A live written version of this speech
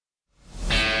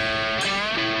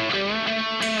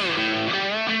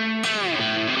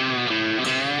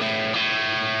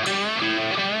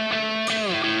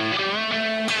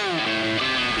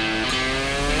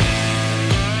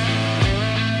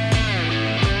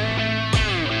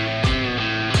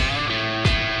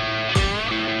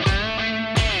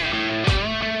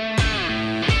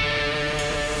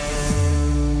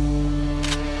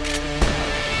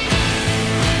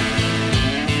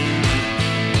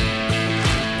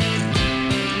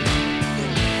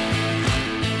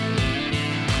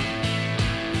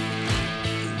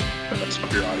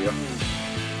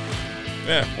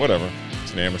Yeah, whatever.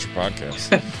 It's an amateur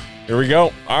podcast. Here we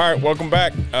go. All right, welcome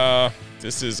back.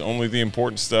 This is Only the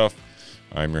Important Stuff.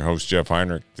 I'm your host, Jeff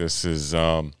Heinrich. This is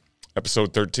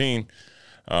episode 13.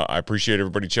 I appreciate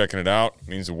everybody checking it out. It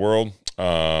means the world.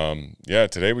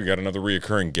 Today we got another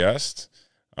reoccurring guest.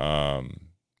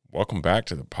 Welcome back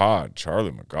to the pod,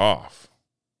 Charlie McGough. What's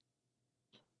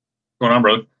going on,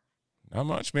 bro? Not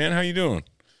much, man. How you doing?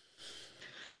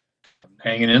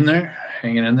 Hanging in there.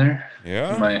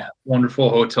 Yeah. In my wonderful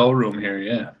hotel room here,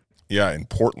 yeah. Yeah, in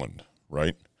Portland,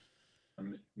 right?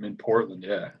 I'm in Portland,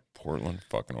 yeah. Portland,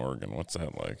 fucking Oregon. What's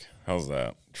that like? How's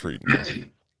that treating you?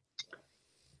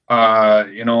 I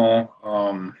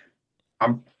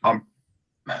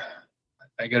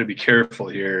gotta be careful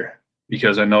here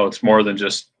because I know it's more than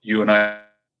just you and I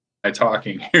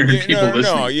talking here. Listening.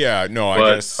 I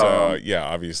guess,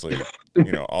 obviously,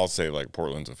 I'll say like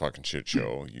Portland's a fucking shit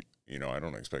show. I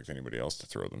don't expect anybody else to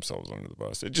throw themselves under the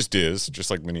bus. It just is, just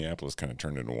like Minneapolis kind of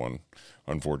turned into one,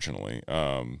 unfortunately.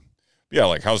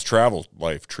 Like how's travel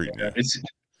life treating you?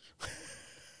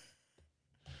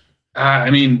 I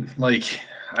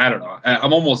don't know.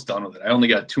 I'm almost done with it. I only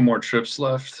got 2 more trips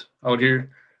left out here,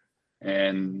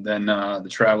 and then the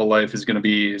travel life is gonna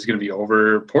be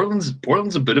over. Portland's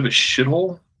a bit of a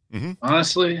shithole,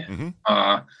 honestly. Mm-hmm.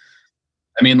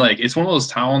 It's one of those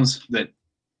towns that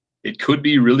it could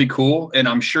be really cool, and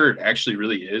I'm sure it actually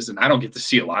really is. And I don't get to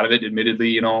see a lot of it,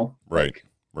 admittedly. Right.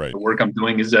 The work I'm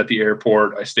doing is at the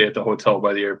airport. I stay at the hotel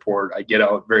by the airport. I get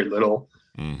out very little.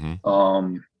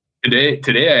 Mm-hmm. Today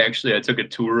I took a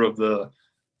tour of the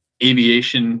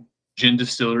Aviation Gin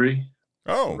Distillery.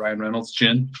 Oh, Ryan Reynolds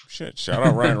Gin. Shit! Shout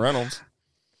out Ryan Reynolds.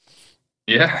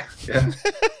 Yeah. How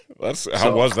was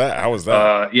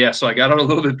that? So I got out a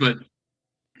little bit, but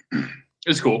it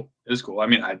was cool.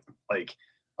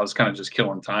 I was kind of just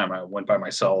killing time. I went by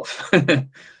myself and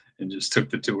just took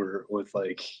the tour with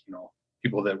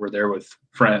people that were there with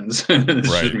friends. It's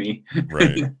just me.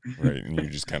 Right. And you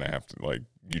just kind of have to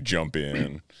you jump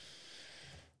in.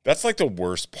 That's like the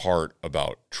worst part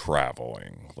about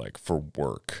traveling, for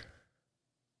work,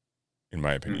 in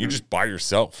my opinion. Mm-hmm. You're just by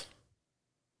yourself.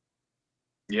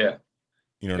 Yeah.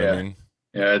 You know what I mean?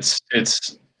 Yeah,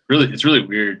 it's really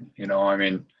weird,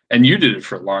 and you did it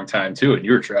for a long time too, and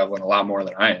you were traveling a lot more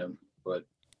than I am, but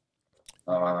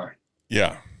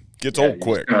gets old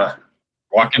quick. You're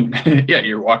walking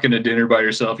to dinner by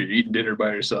yourself, you're eating dinner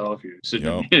by yourself, you're sitting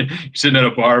at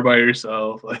a bar by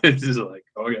yourself. It's just like,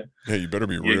 okay. Yeah, you better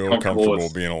be real comfortable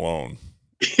being alone.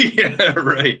 Yeah,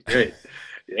 right.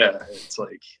 Yeah, it's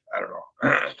like, I don't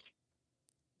know.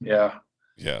 Yeah.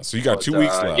 Yeah, so you got 2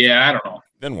 weeks left. Yeah, I don't know.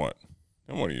 Then what?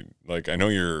 What are you I know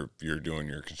you're doing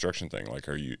your construction thing.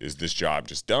 Is this job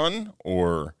just done,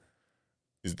 or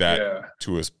is that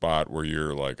to a spot where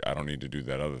you're I don't need to do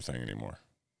that other thing anymore?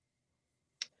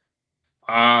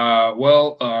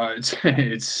 It's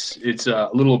a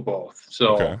little of both.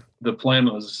 So The plan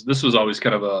this was always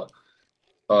kind of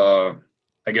a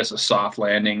soft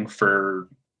landing for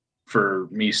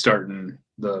me starting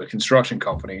the construction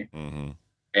company, and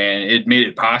it made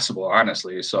it possible,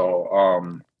 honestly.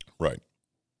 So right.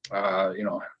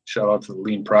 Shout out to the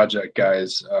Lean Project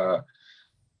guys.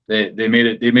 They made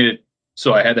it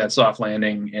so I had that soft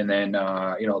landing, and then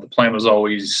the plan was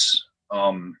always I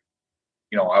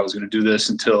was going to do this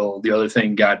until the other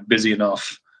thing got busy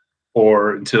enough,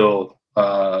 or until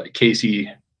Casey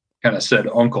kind of said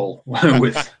uncle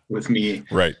with me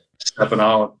right stepping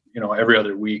out every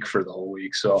other week for the whole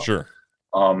week. So sure.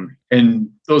 And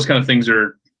those kind of things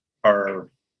are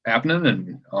happening,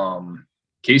 and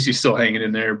Casey's still hanging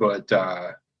in there, but I'm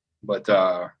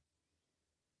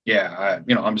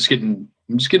just getting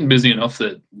busy enough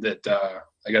that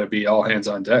I got to be all hands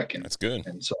on deck, and that's good.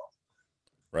 And so,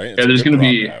 right, there's going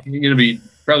to be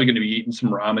probably going to be eating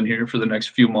some ramen here for the next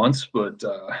few months, but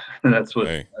that's what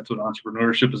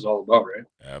entrepreneurship is all about, right?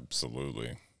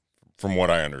 Absolutely. From what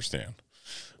I understand,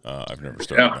 I've never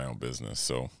started my own business,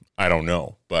 so I don't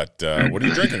know. But what are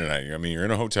you drinking tonight? I mean, you're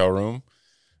in a hotel room.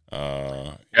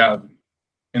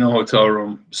 In a hotel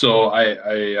room. So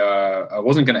I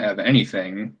wasn't going to have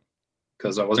anything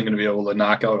because I wasn't going to be able to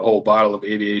knock out a whole bottle of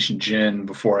Aviation Gin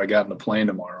before I got on the plane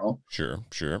tomorrow. Sure.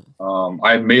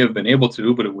 I may have been able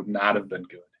to, but it would not have been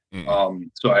good.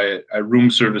 So I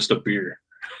room serviced a beer.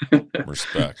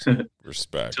 Respect. To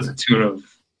the tune of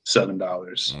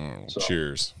 $7. So.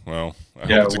 Cheers. Well, I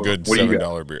hope it's a good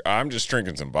 $7 beer. I'm just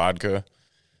drinking some vodka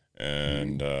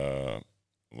and a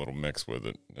little mix with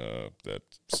it. That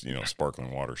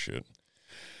sparkling water shit.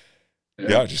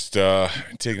 Yeah, just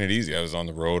taking it easy. I was on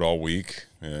the road all week,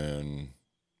 and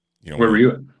where were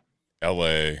you at?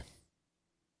 LA,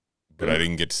 but I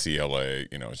didn't get to see LA.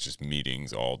 You know, it's just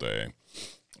meetings all day.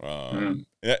 And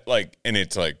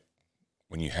it's like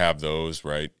when you have those,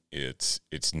 right? It's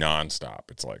nonstop.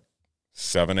 It's like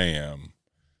 7 a.m.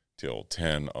 till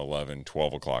 10, 11,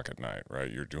 12 o'clock at night, right?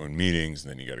 You're doing meetings,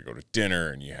 and then you got to go to dinner,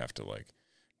 and you have to like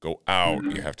go out.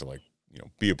 You have to like, you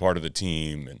know, be a part of the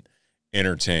team and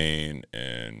entertain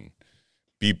and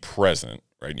be present,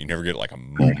 right? You never get like a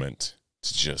moment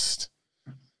to just,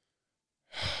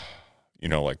 you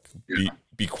know, like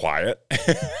be quiet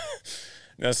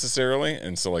necessarily.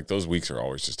 And so like those weeks are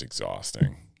always just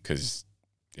exhausting because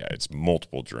it's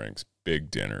multiple drinks, big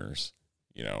dinners,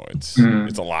 you know, it's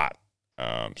a lot.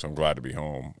 So I'm glad to be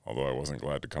home, although I wasn't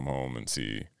glad to come home and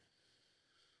see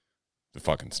the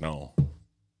fucking snow.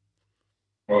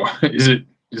 Well,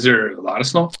 is there a lot of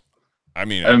snow? I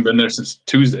mean, I haven't been there since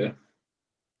Tuesday.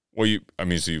 Well,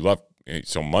 so you left.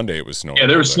 So Monday it was snowing. Yeah,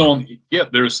 there was snow.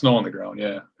 There was snow on the ground.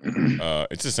 Yeah.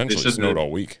 It's essentially snowed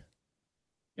all week.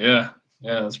 Yeah,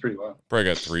 that's pretty wild. Probably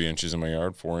got 3 inches in my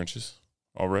yard, 4 inches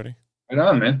already. Right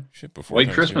on, man. Shit, before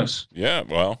White Christmas. Yeah,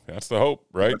 well, that's the hope,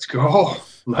 right? Let's go.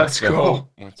 Let's go.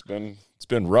 It's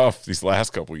been rough these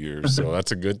last couple years, so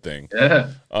that's a good thing. Yeah.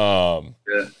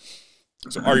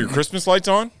 So are your Christmas lights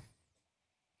on?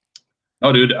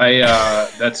 Oh, dude,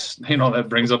 that's, you know, that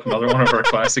brings up another one of our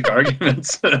classic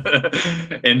arguments.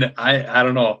 And I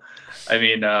don't know. I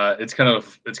mean, it's kind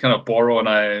of Boro and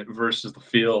I versus the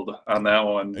field on that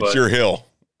one. It's your hill.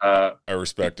 I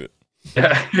respect it.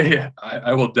 Yeah,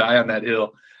 I will die on that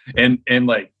hill. And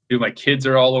like, dude, my kids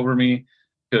are all over me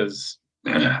because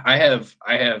I have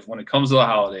when it comes to the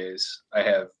holidays, I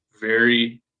have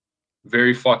very,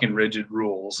 very fucking rigid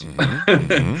rules.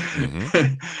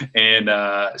 And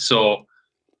so,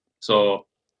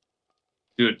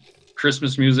 dude,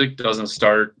 Christmas music doesn't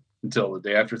start until the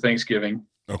day after Thanksgiving.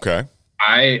 Okay.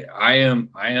 I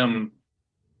am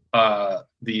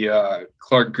the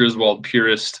Clark Griswold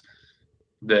purist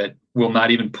that will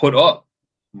not even put up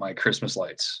my Christmas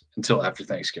lights until after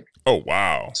Thanksgiving. Oh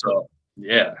wow. So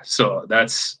yeah, so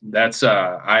that's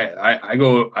I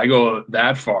go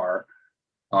that far.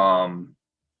 I'm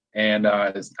in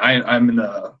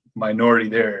the minority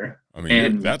there. I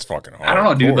mean, that's fucking hard. I don't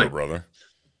know, dude. Like, brother,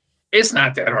 it's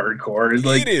not that hardcore. It's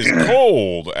like, it is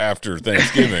cold after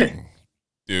Thanksgiving,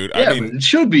 dude. Yeah, I mean, but it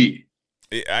should be.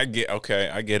 I get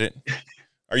it.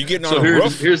 Are you getting on So a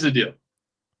roof? Here's the deal.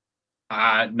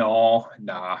 No,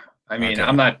 nah. I mean, Okay.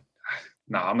 I'm not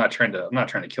trying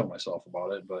to kill myself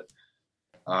about it, but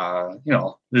you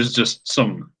know, there's just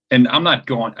some, and I'm not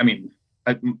going. I mean,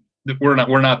 we're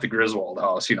not the Griswold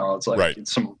house, you know. It's like Right.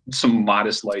 it's some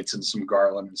modest lights and some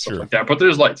garland and stuff Sure. like that. But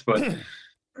there's lights, but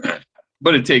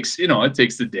it takes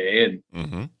the day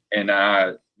and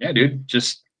yeah, dude,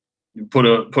 just put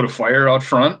a fire out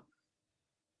front,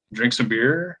 drink some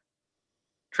beer,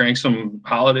 crank some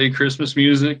holiday Christmas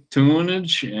music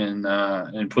tunage, and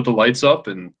put the lights up,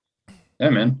 and yeah,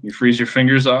 man, you freeze your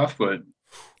fingers off. But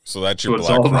So that's what your it's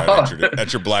Black all Friday. about.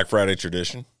 That's your Black Friday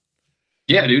tradition.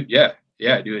 Yeah, dude. Yeah,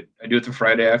 I do it. I do it the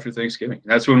Friday after Thanksgiving.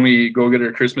 That's when we go get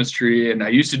our Christmas tree. And I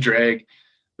used to drag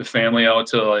the family out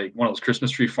to like one of those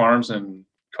Christmas tree farms and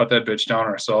cut that bitch down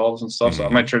ourselves and stuff. So I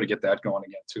might try to get that going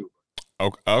again too.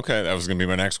 Okay, that was gonna be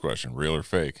my next question: real or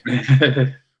fake?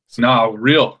 No,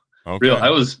 real. Okay. Real. I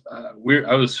was weird.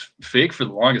 I was fake for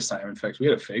the longest time. In fact, we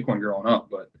had a fake one growing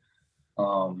up, but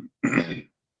I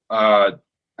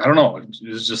don't know. It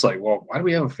was just like, well, why do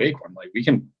we have a fake one? Like we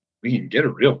can get a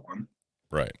real one.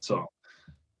 Right. So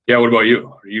yeah, what about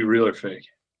you? Are you real or fake?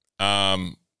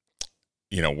 You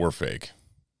know, we're fake.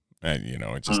 And you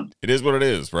know, it is what it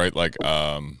is, right? Like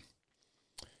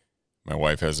my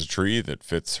wife has a tree that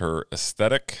fits her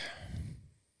aesthetic.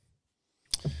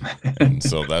 And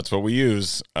so that's what we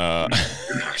use.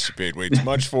 She paid way too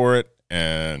much for it,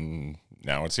 and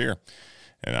now it's here.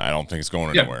 And I don't think it's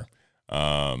going anywhere.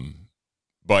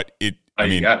 But it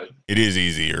is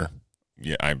easier.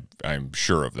 Yeah, I'm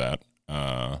sure of that.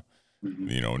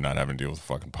 You know, not having to deal with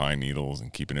fucking pine needles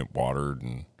and keeping it watered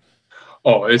and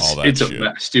it's a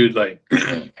mess, dude. Like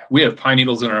we have pine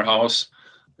needles in our house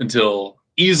until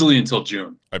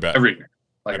June. I bet every year.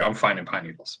 Like I'm finding pine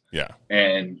needles. Yeah.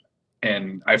 And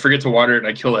I forget to water it, and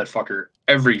I kill that fucker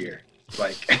every year.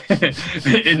 Like,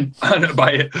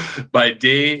 by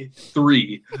day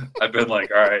 3, I've been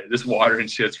like, all right, this watering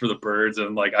shit's for the birds,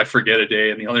 and like I forget a day,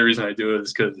 and the only reason I do it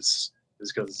is because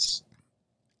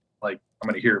like I'm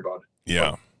gonna hear about it.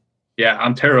 Yeah. But, yeah,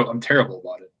 I'm terrible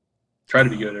about it. Try to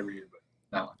be good every year, but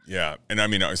no. Yeah, and I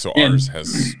mean, so ours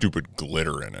has stupid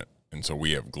glitter in it, and so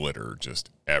we have glitter just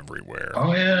everywhere.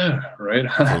 Oh yeah,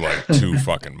 right. For like 2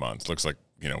 fucking months. Looks like,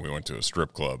 you know, we went to a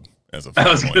strip club as a I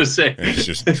family. was gonna say, and it's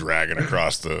just dragging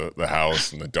across the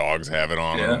house, and the dogs have it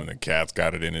on him, and the cat's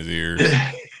got it in his ears.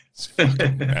 It's a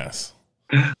fucking mess.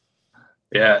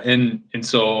 Yeah, and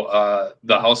so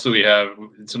the house that we have,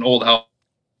 it's an old house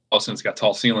and it's got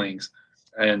tall ceilings,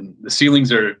 and the ceilings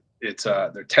they're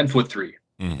 10'3",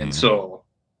 and so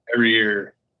every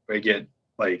year I get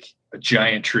like a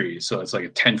giant tree, so it's like a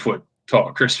 10-foot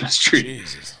tall Christmas tree.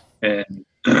 Jesus.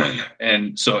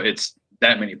 And so it's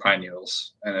that many pine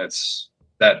needles, and it's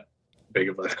that big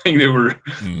of a thing they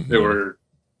were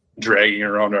dragging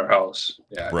around our house.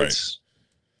 Yeah, right. it's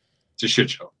a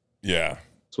shit show. Yeah.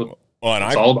 That's well, and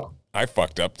it's all about. I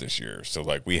fucked up this year. So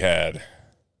like we had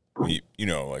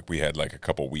like a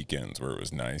couple weekends where it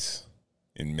was nice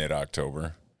in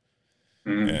mid-October.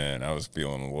 And I was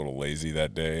feeling a little lazy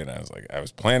that day, and I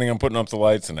was planning on putting up the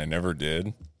lights, and I never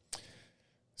did.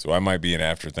 So I might be an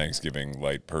after Thanksgiving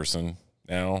light person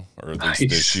now, or at least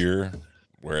this year.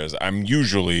 Whereas I'm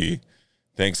usually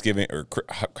Thanksgiving or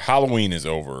Halloween is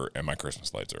over and my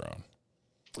Christmas lights are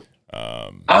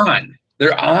on.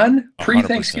 They're on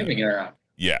pre-Thanksgiving. They're on.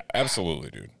 Yeah, absolutely,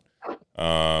 dude.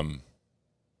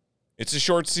 It's a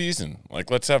short season. Like,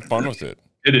 let's have fun with it.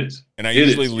 It is. And I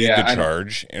usually lead the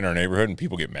charge in our neighborhood, and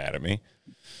people get mad at me.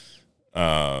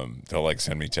 They'll like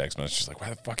send me text messages like, "Why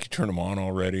the fuck you turn them on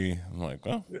already?" I'm like,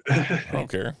 "Well, I don't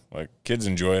care. Like, kids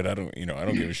enjoy it. I don't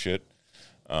give a shit."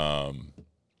 But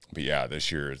yeah,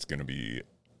 this year it's gonna be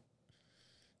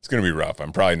rough.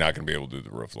 I'm probably not gonna be able to do the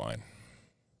roof line.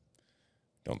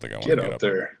 Don't think I want to get up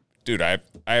there, dude. I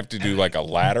have to do like a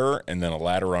ladder and then a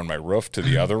ladder on my roof to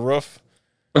the other roof.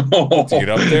 To get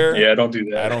up there. Yeah, don't do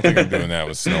that. I don't think I'm doing that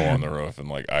with snow on the roof and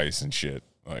like ice and shit.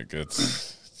 Like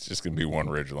it's just gonna be one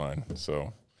ridge line.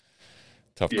 So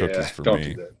tough cookies for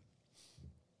me. Do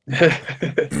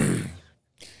that.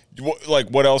 Like,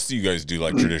 what else do you guys do,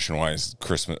 like tradition wise,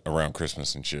 around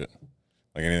Christmas and shit?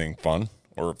 Like anything fun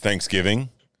or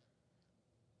Thanksgiving?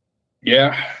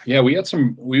 Yeah, we had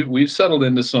some. We've settled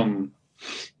into some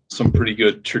pretty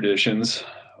good traditions.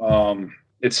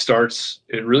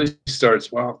 It really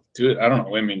starts. Wow, dude, I don't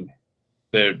know. I mean,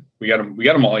 we got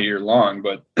them all year long,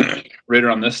 but right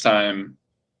around this time,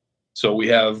 so we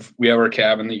have our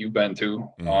cabin that you've been to,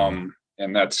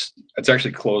 and that's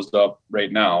actually closed up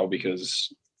right now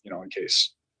because in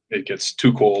case it gets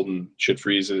too cold and shit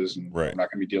freezes, and we're not going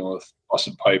to be dealing with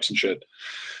busted pipes and shit.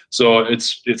 So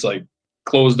it's like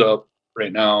closed up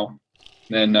right now.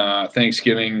 Then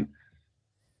Thanksgiving,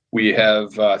 we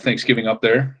have Thanksgiving up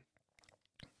there.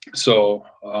 So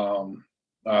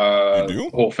the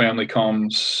whole family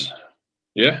comes.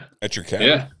 Yeah. At your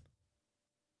cabin?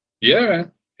 Yeah,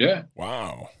 man. Yeah.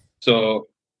 Wow. So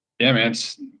yeah, man,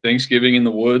 it's Thanksgiving in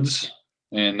the woods,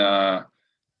 and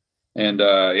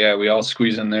we all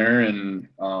squeeze in there, and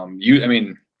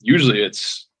usually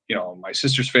it's my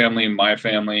sister's family, my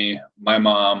family, my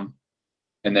mom,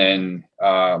 and then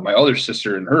my other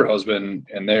sister and her husband,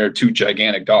 and they're two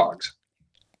gigantic dogs.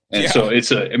 And so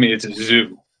it's a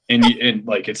zoo. And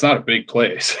like, it's not a big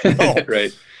place,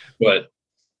 right? But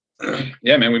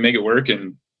yeah, man, we make it work.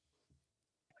 And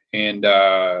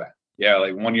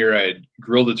like one year I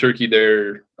grilled the turkey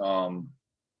there.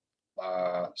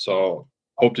 So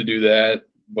hope to do that.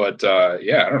 But I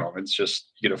don't know. It's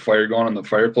just, you get a fire going in the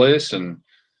fireplace, and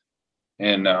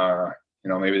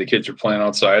maybe the kids are playing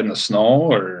outside in the snow,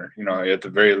 or, at the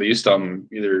very least, I'm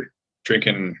either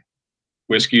drinking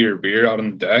whiskey or beer out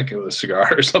on the deck with a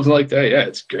cigar or something like that. Yeah,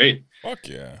 it's great. Fuck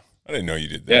yeah. I didn't know you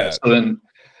did that. Yeah. So then,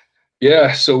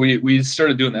 so we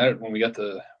started doing that when we got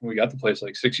the place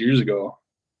like 6 years ago.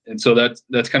 And so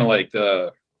that's kind of like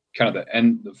the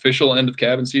official end of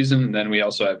cabin season. And then we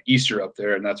also have Easter up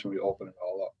there, and that's when we open it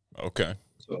all up. Okay.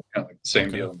 So kind of like the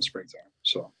same deal in the springtime.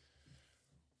 So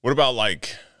what about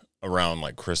like around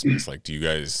like Christmas? Like, do you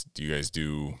guys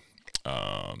do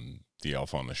the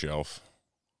Elf on the Shelf?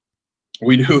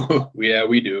 We do. Yeah,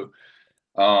 we do.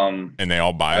 And they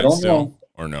all buy it still,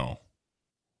 or no?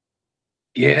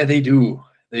 Yeah, they do.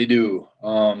 They do.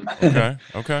 Okay.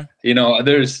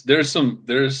 There's some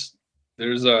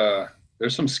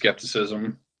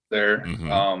skepticism there.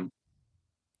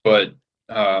 But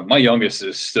my youngest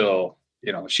is still,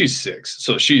 she's 6,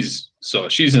 so she's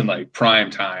in like prime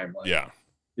time. Like, yeah,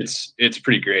 it's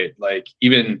pretty great. Like,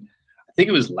 even I think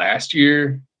it was last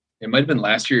year. It might have been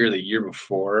last year or the year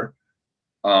before.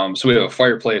 So we have a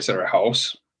fireplace at our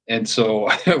house, and so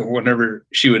whenever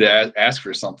she would ask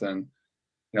for something,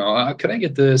 can I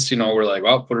get this? We're like,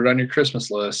 well, put it on your Christmas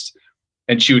list.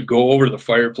 And she would go over to the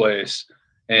fireplace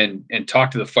and talk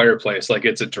to the fireplace like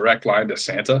it's a direct line to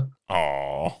Santa.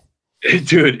 Oh,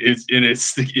 dude,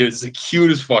 it's the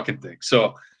cutest fucking thing.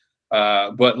 So,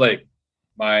 but like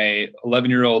my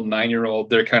 11-year-old,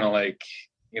 9-year-old, they're kind of like,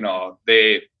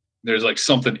 there's like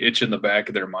something itch in the back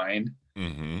of their mind,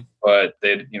 but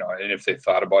and if they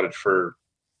thought about it for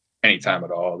any time at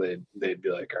all, they'd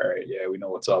be like, all right, yeah, we know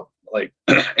what's up. Like,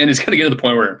 and it's kind of getting to the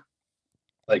point where,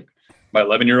 like, my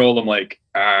 11-year-old, I'm like,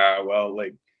 well,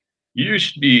 like, you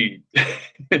should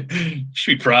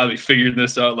probably figuring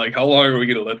this out. Like, how long are we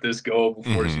gonna let this go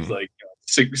before she's like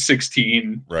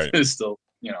 16? Right. It's still,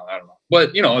 I don't know.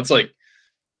 But it's like,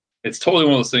 it's totally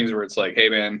one of those things where it's like, hey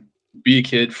man, be a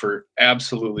kid for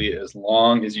absolutely as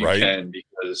long as you can,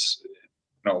 because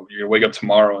you're gonna wake up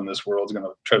tomorrow and this world's gonna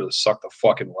try to suck the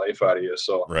fucking life out of you.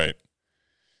 So right.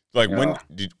 Like,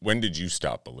 when did you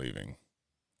stop believing?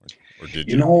 Or did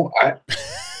you?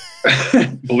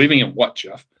 Believing in what,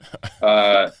 Jeff?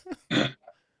 I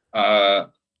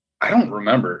don't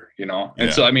remember,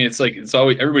 And so, I mean, it's like, it's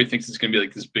always, everybody thinks it's going to be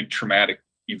like this big traumatic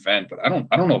event, but I don't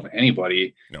know of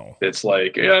anybody that's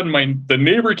like, yeah, the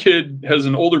neighbor kid has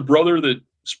an older brother that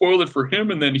spoiled it for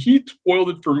him, and then he spoiled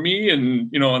it for me,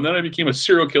 and, and then I became a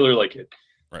serial killer like it.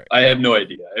 Right. I have no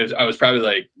idea. I was probably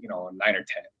like, 9 or 10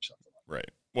 or something.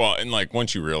 Right. Well, and like,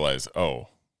 once you realize, oh,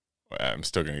 I'm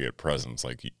still going to get presents,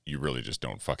 like, you really just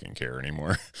don't fucking care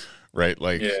anymore. Right.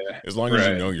 Like, as long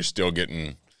as you're still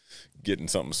getting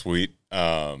something sweet.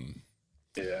 Yeah,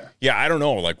 I don't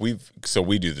know. Like, we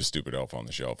do the stupid elf on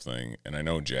the shelf thing, and I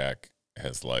know Jack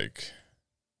has, like,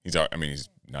 he's not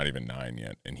even 9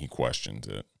 yet, and he questions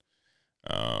it.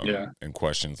 And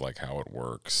questions like how it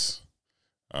works,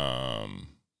 and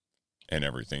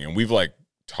everything. And we've like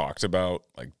talked about,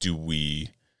 like,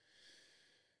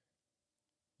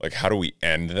 how do we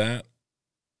end that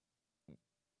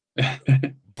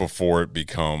before it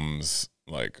becomes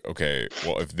like, okay,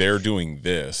 well, if they're doing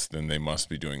this, then they must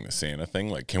be doing the Santa thing.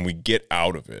 Like, can we get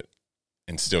out of it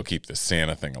and still keep the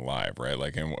Santa thing alive, right?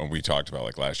 Like, and we talked about,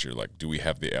 like, last year, like, do we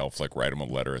have the elf, like, write them a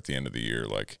letter at the end of the year?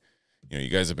 Like, you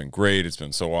guys have been great. It's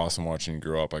been so awesome watching you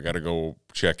grow up. I got to go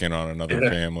check in on another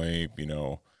family,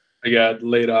 I got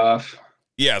laid off.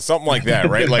 Yeah, something like that,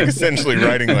 right? Like, essentially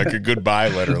writing like a goodbye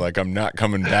letter, like, I'm not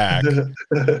coming back.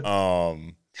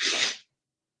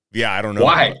 Yeah, I don't know.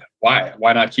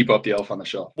 Why not keep up the elf on the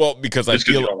shelf? Well, because I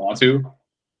feel you don't want to.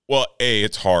 Well,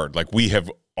 it's hard. Like, we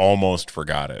have almost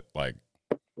forgot it. Like,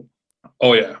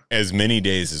 oh yeah, as many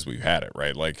days as we've had it,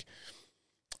 right? Like,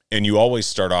 and you always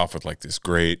start off with like this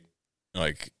great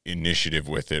like initiative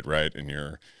with it, right? And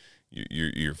you're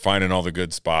finding all the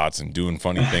good spots and doing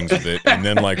funny things with it. And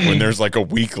then, like, when there's like a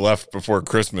week left before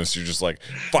Christmas, you're just like,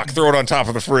 fuck, throw it on top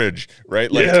of the fridge,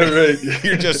 right? Like,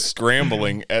 you're just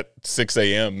scrambling at 6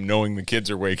 a.m. knowing the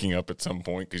kids are waking up at some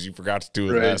point because you forgot to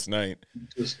do it last night.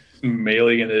 Just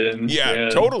mailing it in. Yeah,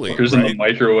 totally. There's in the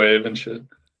microwave and shit.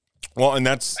 Well, and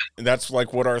that's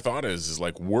like what our thought is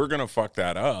like, we're going to fuck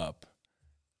that up,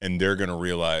 and they're going to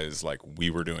realize, like, we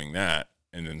were doing that,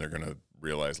 and then they're going to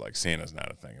realize, like, Santa's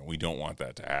not a thing, and we don't want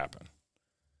that to happen.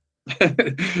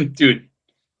 Dude,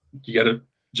 you gotta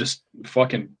just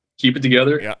fucking keep it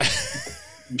together. Yeah.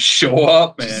 Show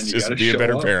up, man. You just be a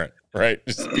better parent, right?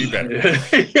 Just be better.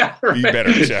 Yeah, right. Be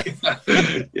better, Jeff.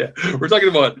 Yeah, we're talking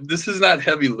about, this is not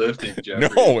heavy lifting, Jeff.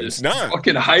 No, it's not.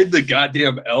 Fucking hide the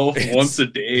goddamn elf once a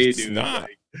day, dude. It's not.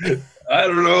 Like, I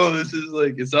don't know. This is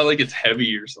like, it's not like it's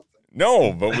heavy or something.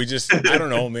 No, but we just, I don't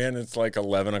know, man. It's like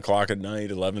 11 o'clock at night,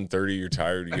 11:30, you're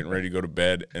tired, you're getting ready to go to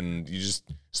bed, and you just,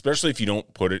 especially if you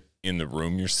don't put it in the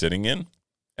room you're sitting in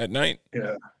at night,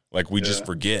 like, we just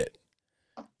forget.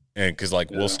 And because,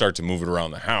 like, we'll start to move it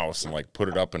around the house and, like, put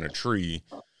it up in a tree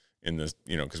in this,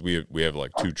 because we have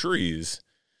like 2 trees,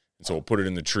 and so we'll put it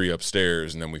in the tree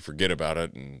upstairs, and then we forget about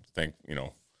it, and think, you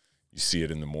see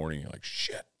it in the morning, you're like,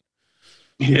 shit.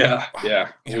 Yeah.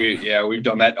 We've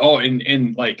done that. Oh,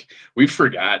 and like, we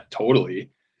forgot totally,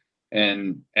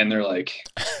 and they're like,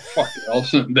 fuck,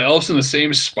 the elf's in the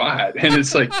same spot, and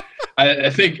it's like, I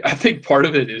think part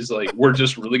of it is like, we're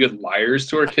just really good liars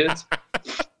to our kids,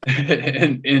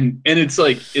 and it's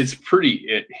like, it's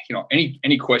pretty,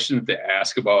 any question that they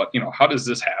ask about, how does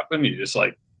this happen, you just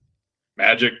like,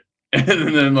 magic, and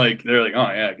then, like, they're like,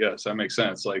 oh yeah, I guess that makes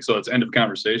sense, like, so it's end of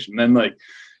conversation. And then, like,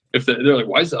 if they're like,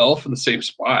 why is the elf in the same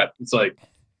spot? It's like,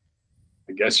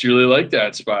 I guess you really like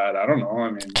that spot. I don't know.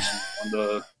 I mean,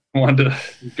 wanted to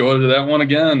go to that one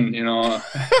again,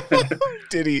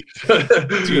 Did he?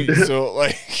 Dude, so,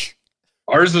 like,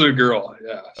 ours is a girl.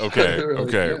 Yeah. Okay. Like,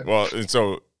 Okay. yeah. Well, and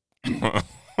so,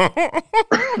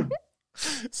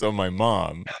 so my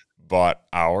mom bought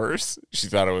ours. She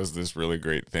thought it was this really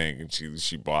great thing, and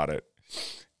she bought it,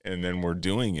 and then we're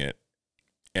doing it.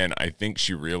 And I think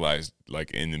she realized, like,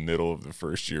 in the middle of the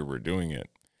first year we're doing it,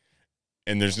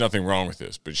 and there's nothing wrong with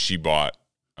this, but she bought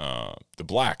the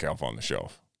black elf on the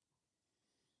shelf.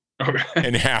 Okay.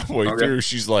 And halfway through,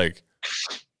 she's like,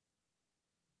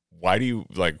 why do you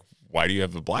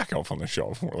have the black elf on the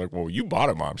shelf? And we're like, well, you bought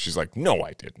it, Mom. She's like, no,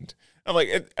 I didn't. I'm like,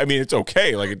 it's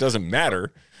okay. Like, it doesn't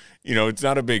matter. It's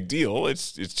not a big deal.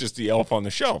 It's just the elf on the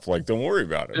shelf. Like, don't worry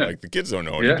about it. Yeah. Like, the kids don't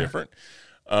know any different.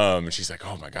 And she's like,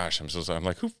 oh my gosh, I'm so sorry. I'm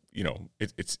like, who?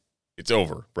 It's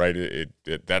over, right?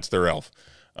 That's their elf.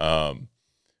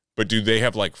 But do they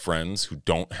have like friends who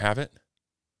don't have it?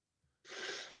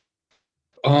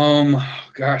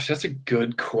 Gosh, that's a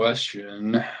good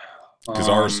question. Because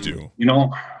ours do.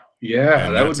 Yeah,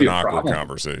 and that would be an a awkward problem.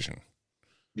 Conversation.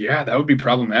 Yeah, that would be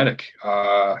problematic.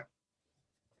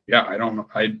 Yeah, I don't know.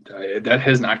 I that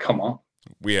has not come up.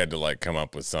 We had to like come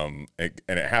up with some, and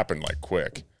it happened like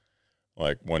quick.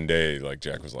 Like one day, like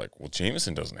Jack was like, "Well,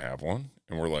 Jameson doesn't have one,"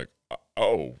 and we're like,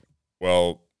 "Oh,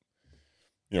 well,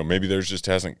 maybe theirs just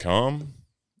hasn't come."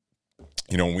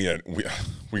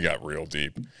 We got real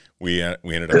deep. We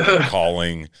ended up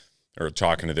calling or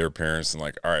talking to their parents and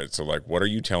like, all right, so like, what are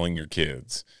you telling your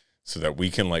kids so that we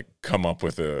can like come up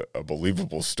with a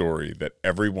believable story that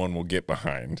everyone will get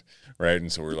behind, right?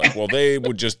 And so we're like, well,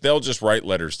 they'll just write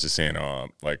letters to Santa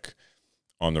like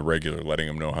on the regular, letting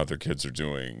them know how their kids are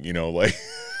doing, like,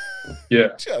 yeah,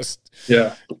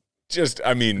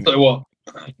 well,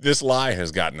 this lie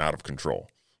has gotten out of control.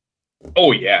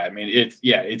 Oh yeah,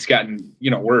 it's gotten,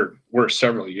 we're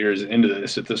several years into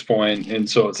this at this point, and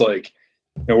so it's like,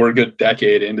 we're a good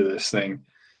decade into this thing,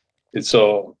 and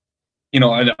so, and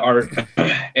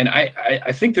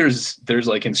I think there's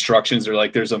like instructions, or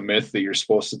like there's a myth that you're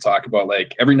supposed to talk about,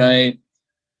 like every night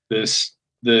this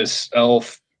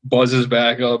elf buzzes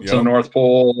back up to the North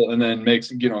Pole and then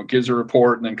gives a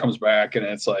report and then comes back, and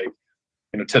it's like,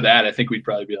 to that I think we'd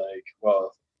probably be like,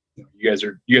 well, you guys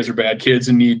are bad kids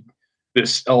and need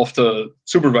this elf to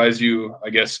supervise you. I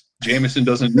guess Jameson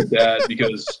doesn't need that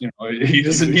because he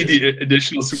doesn't need the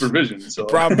additional supervision. So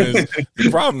the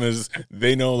problem is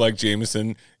they know like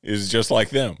Jameson is just like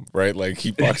them, right? Like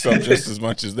he fucks up just as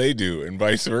much as they do, and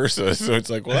vice versa. So it's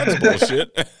like, well, that's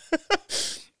bullshit.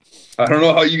 I don't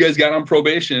know how you guys got on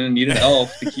probation and need an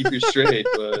elf to keep you straight,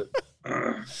 but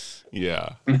yeah.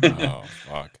 Oh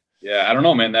fuck. Yeah, I don't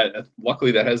know, man. That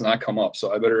luckily that has not come up,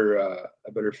 so I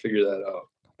better figure that out.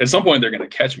 At some point, they're going to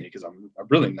catch me because I'm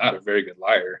really not a very good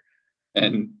liar,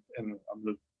 and I'm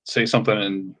going to say something,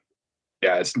 and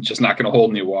it's just not going to hold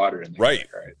any water. Right,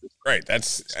 like, right.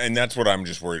 That's what I'm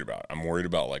just worried about. I'm worried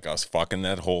about like us fucking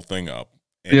that whole thing up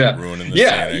and ruining the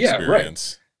Santa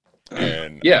experience. Right.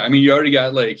 And you already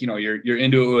got like you're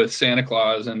into it with Santa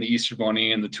Claus and the Easter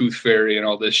Bunny and the Tooth Fairy and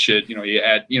all this shit. You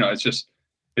add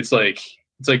it's like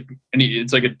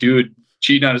a dude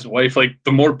cheating on his wife. Like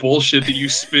the more bullshit that you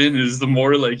spin is the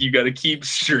more like you got to keep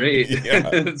straight. Yeah,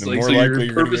 it's like, so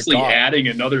you're purposely adding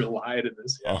another lie to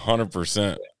this.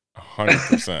 100%.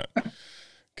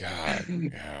 God,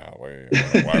 yeah.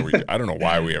 I don't know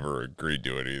why we ever agreed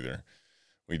to it either.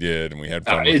 We did, and we had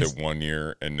fun with it 1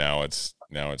 year, and now it's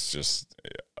just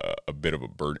a bit of a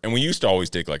burden. And we used to always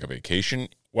take like a vacation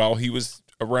while he was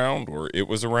around or it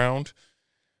was around,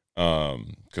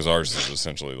 because ours is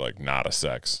essentially like not a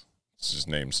sex. It's just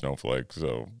named Snowflake,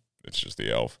 so it's just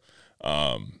the elf.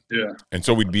 And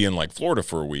so we'd be in like Florida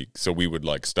for a week, so we would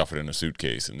like stuff it in a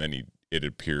suitcase, and then it'd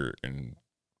appear in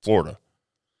Florida,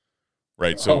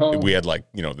 right? So we had like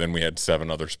then we had 7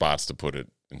 other spots to put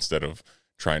it instead of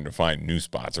trying to find new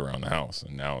spots around the house.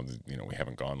 And now we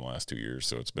haven't gone the last 2 years,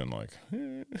 so it's been like,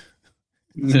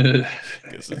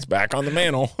 guess it's back on the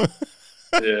mantle.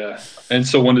 Yeah. And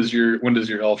so when does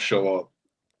your elf show up?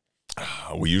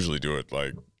 We usually do it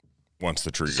like once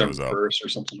the tree goes up. First or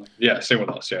something. Yeah, same with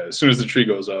us. Yeah, as soon as the tree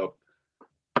goes up.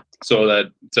 So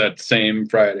it's that same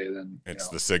Friday. Then it's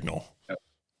the signal.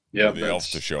 Yeah, for the elf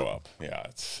to show up. Yeah,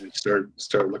 it's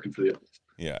start looking for the elf.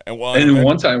 Yeah, and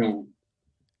one time,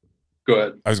 go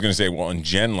ahead. I was going to say, well, and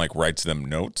Jen like writes them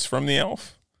notes from the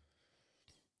elf,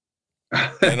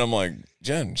 and I'm like,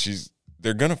 Jen,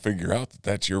 they're gonna figure out that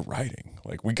that's your writing.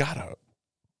 Like we gotta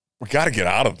get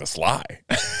out of this lie.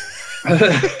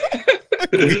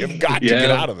 We have got to get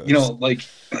out of this. Like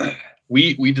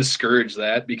we discourage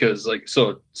that because like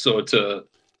so to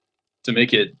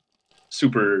make it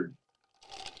super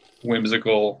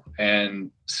whimsical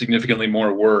and significantly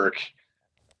more work,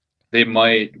 we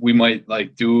might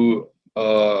like do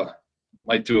a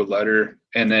letter,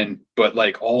 and then but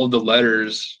like all the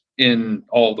letters in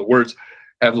all the words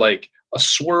have like a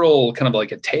swirl, kind of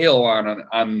like a tail on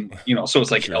so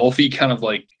it's like elfy kind of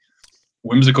like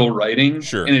whimsical writing.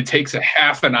 Sure. And it takes a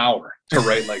half an hour to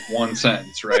write like one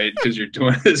sentence, right? Because you're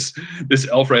doing this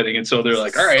elf writing. And so they're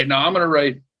like, all right, now I'm gonna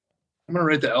write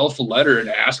write the elf a letter and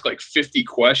ask like 50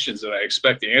 questions that I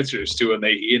expect answers to,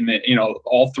 and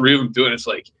all three of them do it. It's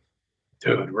like,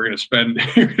 dude, we're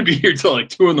gonna be here till like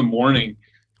 2 a.m.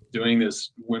 doing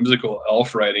this whimsical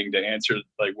elf writing to answer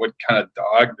like what kind of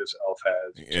dog this elf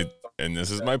has. And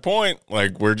this is my point.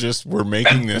 Like we're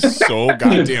making this so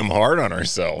goddamn hard on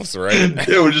ourselves, right?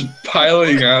 Yeah, we're just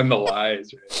piling on the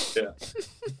lies. Right? Yeah.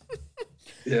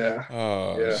 Yeah.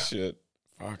 Oh yeah. shit.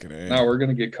 Fucking A. Now we're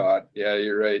gonna get caught. Yeah,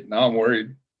 you're right. Now I'm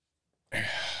worried.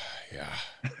 Yeah.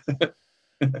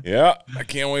 Yeah. I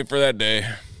can't wait for that day.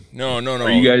 No.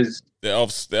 Are you guys? The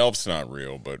elf's not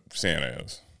real, but Santa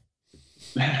is.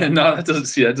 No, that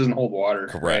doesn't hold water.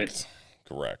 Correct. Right?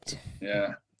 Correct.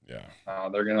 Yeah. Yeah.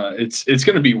 They're gonna. It's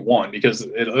gonna be one because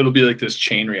it'll be like this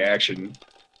chain reaction.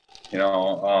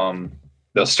 They'll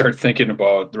start thinking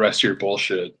about the rest of your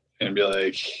bullshit and be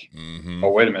like, mm-hmm.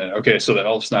 Oh, wait a minute. Okay, so the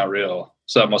elf's not real.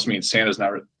 So that must mean Santa's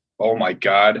not real. Oh my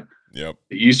God. Yep.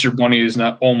 The Easter Bunny is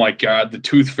not. Oh my God. The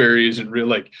Tooth Fairy isn't real.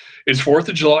 Like, is 4th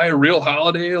of July a real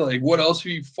holiday? Like, what else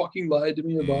have you fucking lied to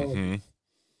me about? Mm-hmm.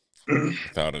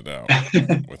 Without a doubt.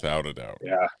 Without a doubt.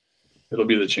 Yeah. It'll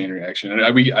be the chain reaction. And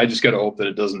I just got to hope that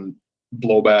it doesn't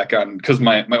blow back on, because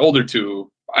my older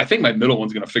two, I think my middle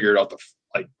one's going to figure it out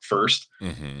first.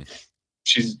 Mm-hmm.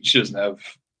 She doesn't have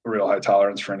a real high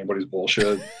tolerance for anybody's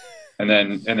bullshit. and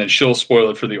then she'll spoil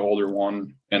it for the older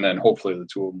one. And then hopefully the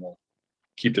two of them will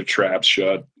keep their traps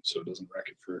shut so it doesn't wreck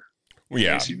it for. Well,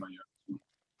 yeah.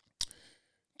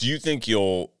 Do you think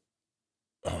you'll?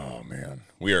 Oh man,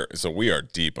 we are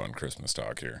deep on Christmas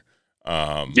talk here.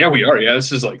 Yeah, we are. Yeah,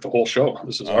 this is like the whole show.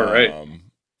 This is all right.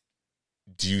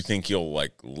 Do you think you'll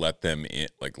let them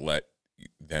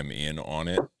in on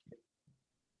it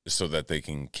so that they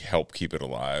can help keep it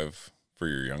alive for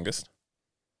your youngest?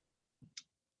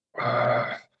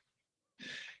 I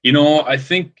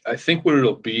think what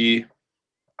it'll be,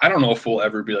 I don't know if we'll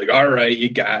ever be like, all right, you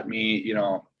got me,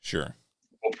 Sure.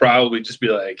 We'll probably just be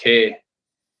like, hey,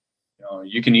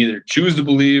 you can either choose to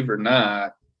believe or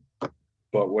not,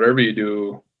 but whatever you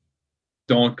do,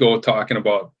 don't go talking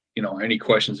about, any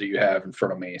questions that you have in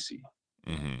front of Macy.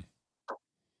 Mm-hmm.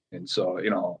 And so,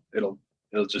 it'll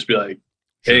just be like,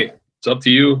 hey, it's up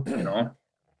to you.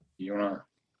 You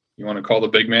want to call the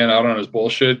big man out on his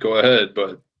bullshit, go ahead,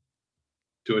 but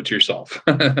do it to yourself.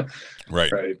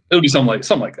 Right. It'll be something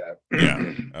like that.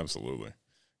 Yeah, absolutely.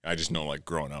 I just know,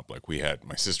 growing up,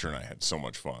 my sister and I had so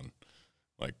much fun,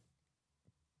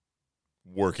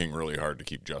 working really hard to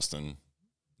keep Justin,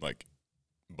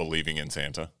 believing in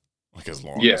Santa, as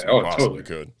long as we possibly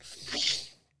could.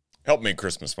 Help make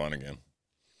Christmas fun again.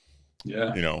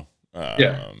 Yeah.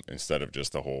 Instead of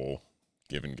just the whole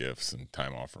giving gifts and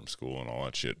time off from school and all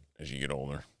that shit as you get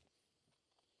older.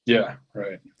 Yeah.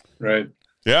 Right.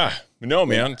 Yeah. No,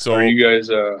 man. So are you guys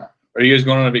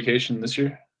going on a vacation this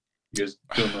year? You guys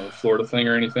doing the Florida thing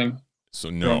or anything? So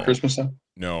no. Around Christmas time?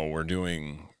 No, we're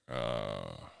doing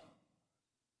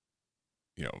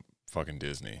fucking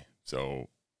Disney. So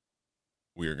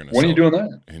we are gonna. When are you doing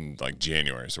that? In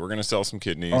January. So we're gonna sell some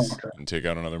kidneys and take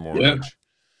out another mortgage.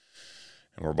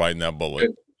 And we're biting that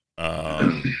bullet.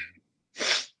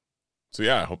 So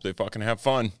yeah, I hope they fucking have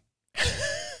fun.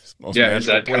 Is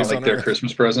that kind of like their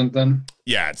Christmas present then?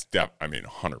 Yeah, it's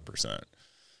 100%.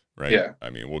 Right? Yeah.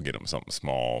 We'll get them something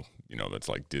small, that's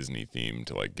Disney themed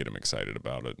to get them excited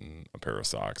about it, and a pair of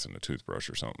socks and a toothbrush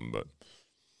or something. But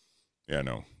yeah,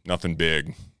 no, nothing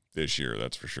big this year,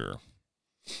 that's for sure.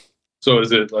 So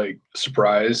is it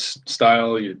surprise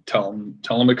style? You tell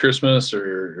them at Christmas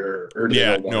or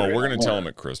yeah, no, we're going to tell them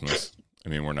at Christmas.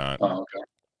 We're not. Oh,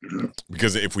 okay.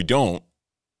 Because if we don't,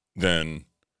 then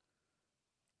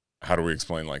how do we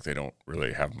explain they don't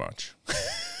really have much?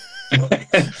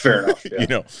 Fair enough.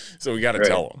 Yeah. So we got to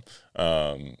tell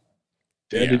them.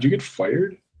 Dad, did you get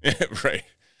fired? Right.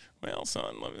 Well,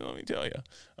 son, let me tell you.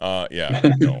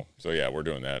 Yeah. No. So yeah, we're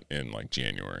doing that in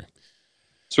January.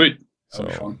 Sweet. That'll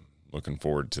be fun. Looking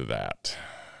forward to that.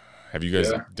 Have you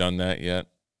guys done that yet?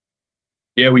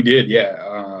 Yeah, we did.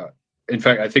 Yeah. In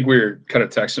fact, I think we were kind of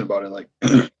texting about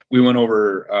it. We went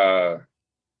over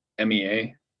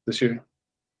MEA this year.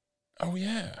 Oh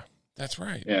yeah, that's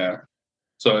right. Yeah.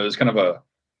 So it was kind of a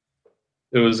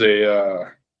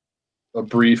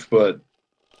brief but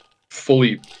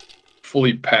fully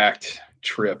packed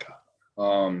trip.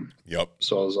 Yep.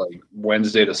 So it was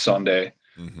Wednesday to Sunday.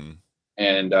 Mm-hmm.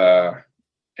 And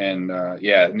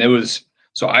it was,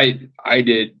 so I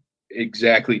did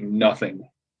exactly nothing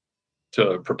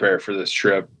to prepare for this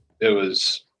trip. It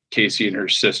was Casey and her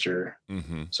sister.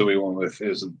 Mm-hmm. So we went with, it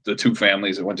was the two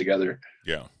families that went together.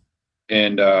 Yeah.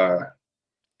 And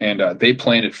they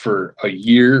planned it for a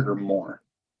year or more.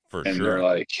 For and sure.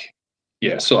 They're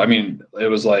yeah. So I mean, it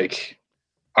was like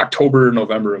October,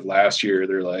 November of last year.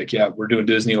 They're like, yeah, we're doing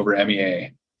Disney over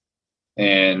MEA,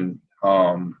 and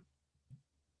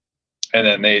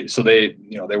then they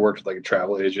worked with like a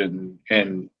travel agent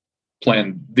and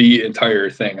planned the entire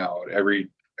thing out, every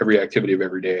activity of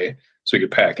every day, so we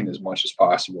could pack in as much as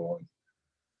possible.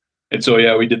 And so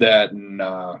yeah, we did that, and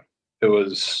it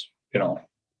was,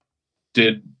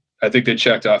 I think they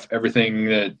checked off everything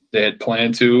that they had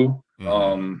planned to.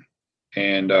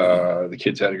 And the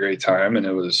kids had a great time, and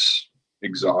it was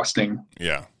exhausting.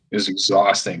 Yeah, it was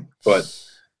exhausting, but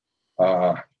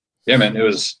yeah, man, it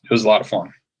was a lot of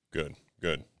fun. Good.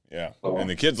 Yeah, and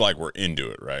the kids were into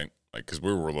it, right? Like, because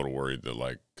we were a little worried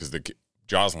that because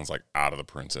Jocelyn's out of the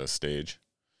princess stage.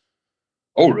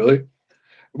 Oh, really?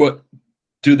 But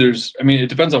dude, it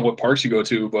depends on what parks you go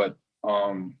to, but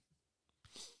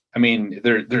I mean,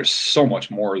 there's so much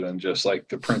more than just like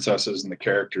the princesses and the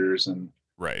characters, and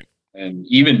right. And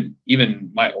even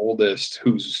my oldest,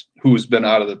 who's been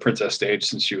out of the princess stage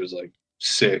since she was like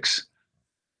 6,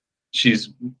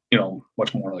 she's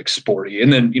much more like sporty.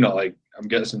 And then I'm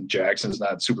guessing Jackson's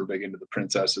not super big into the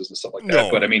princesses and stuff like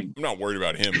that. But I mean, I'm not worried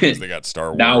about him because they got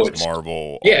Star Wars, now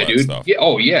Marvel, yeah, all that dude. stuff. Yeah,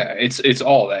 oh yeah, it's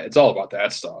all that. It's all about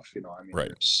that stuff. I mean,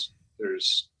 right.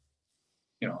 There's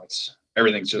it's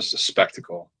everything's just a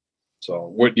spectacle. So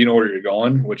what do you know where you're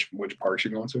going? Which parks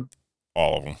you're going to?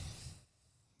 All of them.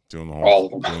 Doing the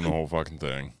whole fucking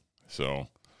thing. So,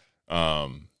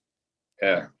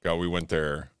 yeah. God, we went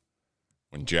there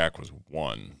when Jack was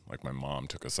 1. Like, my mom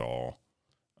took us all.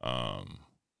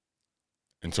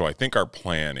 And so I think our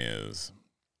plan is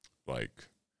like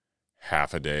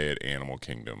half a day at Animal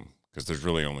Kingdom, because there's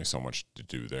really only so much to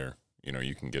do there.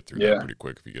 You can get through that pretty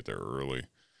quick if you get there early,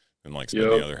 and spend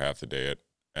the other half the day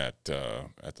at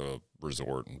the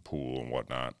resort and pool and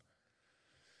whatnot.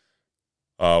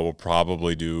 We'll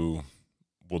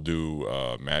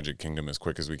do Magic Kingdom as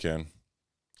quick as we can,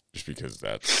 just because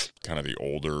that's kind of the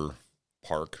older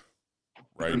park,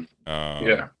 right?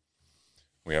 Yeah.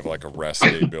 We have like a rest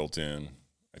day built in.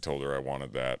 I told her I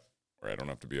wanted that, where I don't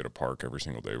have to be at a park every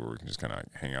single day, where we can just kind of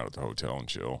hang out at the hotel and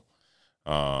chill.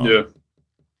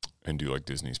 And do like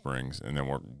Disney Springs, and then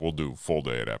we'll do full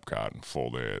day at Epcot and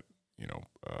full day at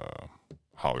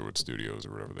Hollywood Studios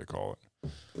or whatever they call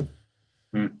it.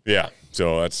 Yeah,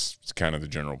 so that's kind of the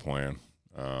general plan.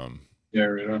 Yeah,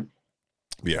 right on.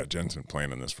 Yeah, Jen's been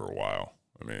planning this for a while.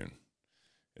 I mean,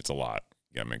 it's a lot.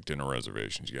 You got to make dinner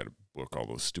reservations. You got to book all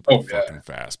those stupid fucking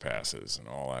fast passes and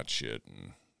all that shit.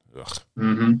 And ugh.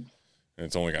 Mm-hmm. And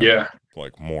it's only got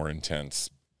like more intense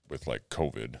with like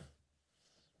COVID,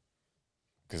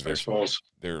 because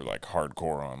they're like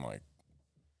hardcore on like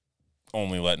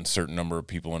only letting certain number of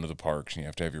people into the parks, and you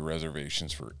have to have your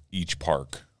reservations for each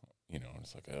park.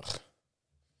 It's like, ugh.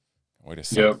 Way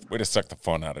to suck the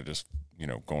fun out of just,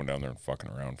 going down there and fucking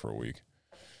around for a week.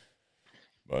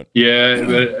 But yeah,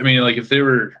 but I mean, like if they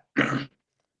were,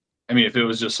 if it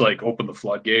was just like open the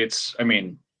floodgates, I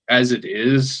mean, as it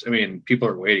is, I mean, people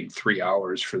are waiting 3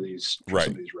 hours for some of these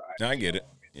rides. I get it.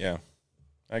 Yeah,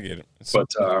 I get it. It's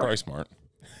probably smart.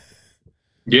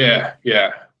 Yeah.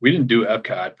 We didn't do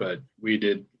Epcot, but we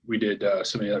did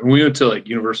some of the other. We went to like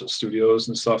Universal Studios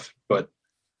and stuff, but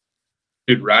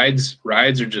dude, rides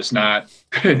are just not,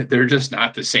 they're just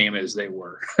not the same as they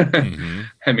were. Mm-hmm.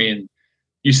 I mean,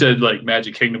 you said like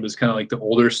Magic Kingdom is kind of like the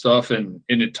older stuff, and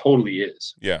it totally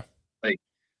is. Yeah.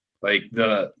 Like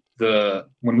the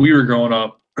when we were growing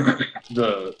up,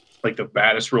 the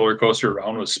baddest roller coaster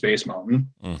around was Space Mountain.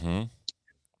 Mm-hmm.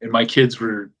 And my kids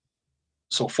were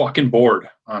so fucking bored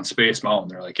on Space Mountain.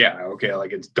 They're like, yeah, okay,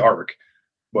 like it's dark,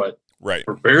 but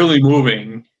we're barely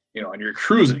moving, and you're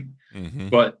cruising. Mm-hmm.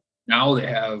 But now they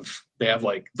have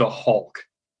like the Hulk,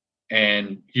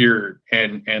 and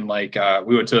like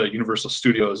we went to Universal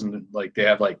Studios, and like they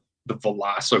have like the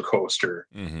Velocicoaster,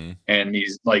 mm-hmm. and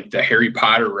these like the Harry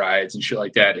Potter rides and shit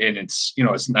like that. And it's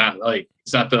it's not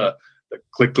the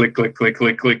click click click click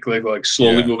click click click like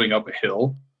slowly moving up a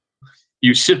hill.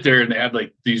 You sit there and they have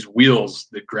like these wheels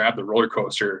that grab the roller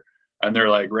coaster, and they're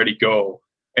like ready to go,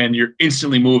 and you're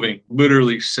instantly moving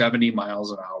literally 70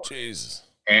 miles an hour. Jesus.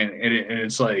 And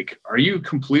it's like, are you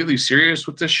completely serious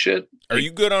with this shit? Are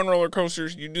you good on roller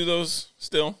coasters? You do those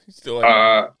still? You still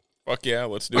like, fuck yeah,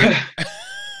 let's do it.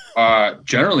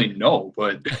 Generally no,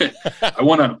 but I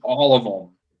went on all of them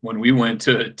when we went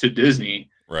to Disney.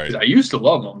 Right. I used to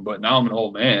love them, but now I'm an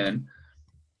old man,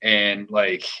 and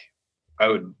like I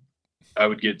would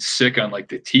get sick on like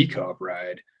the teacup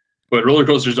ride. But roller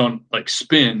coasters don't like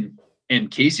spin, and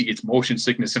Casey gets motion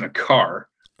sickness in a car.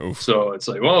 Oof. So it's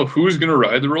like, well, who's going to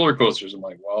ride the roller coasters? I'm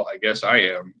like, well, I guess I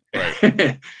am.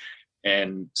 Right.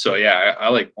 And so, yeah, I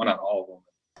like went on all of them.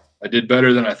 I did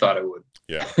better than I thought I would.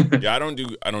 Yeah. Yeah. I don't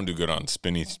do good on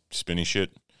spinny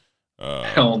shit.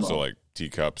 Hell So no. like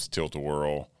teacups,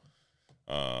 tilt-a-whirl,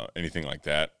 anything like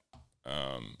that.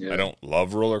 Yeah. I don't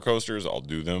love roller coasters. I'll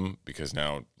do them because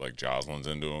now like Jocelyn's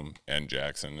into them and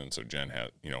Jackson. And so Jen has,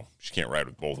 she can't ride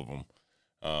with both of them.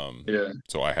 Yeah.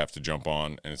 So I have to jump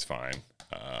on and it's fine.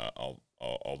 I'll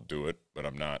do it, but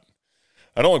I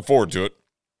don't look forward to it.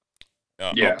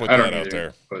 Yeah, I'll put I don't that out either,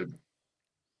 there. but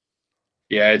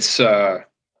yeah, it's there.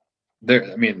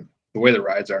 I mean, the way the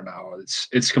rides are now,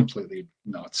 it's completely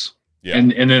nuts. Yeah.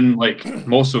 And then like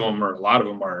most of them or a lot of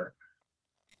them are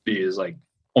like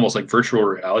almost like virtual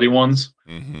reality ones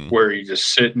where you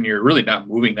just sit and you're really not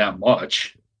moving that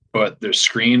much, but the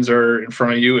screens are in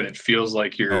front of you and it feels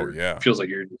like you're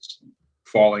just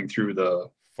falling through the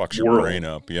fucks your world. brain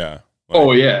up. Yeah.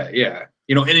 Oh yeah, yeah.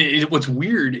 And what's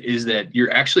weird is that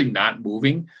you're actually not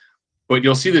moving, but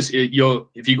you'll see this. If you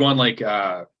go on like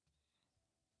if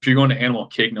you're going to Animal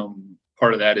Kingdom,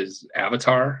 part of that is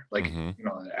Avatar, like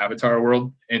the Avatar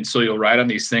world, and so you'll ride on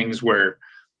these things where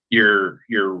you're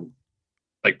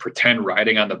like pretend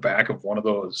riding on the back of one of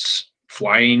those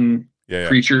flying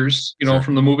creatures,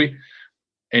 from the movie,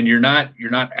 and you're not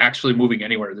actually moving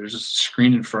anywhere. There's just a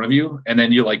screen in front of you, and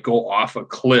then you like go off a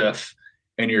cliff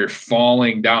and you're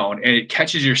falling down and it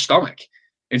catches your stomach.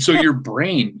 And so your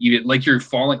brain, even like you're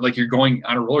falling, like you're going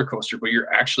on a roller coaster, but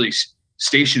you're actually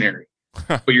stationary.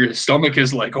 But your stomach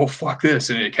is like, oh, fuck this.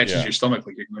 And it catches your stomach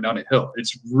like you're going down a hill.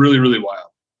 It's really, really wild.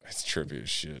 That's trippy as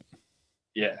shit.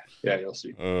 Yeah. Yeah. You'll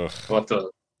see. I'll have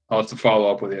to follow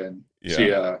up with you and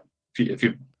see if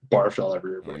you barfed all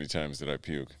everywhere. How many times did I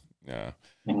puke? Yeah.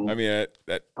 Mm-hmm. I mean,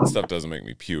 that stuff doesn't make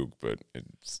me puke, but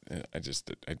I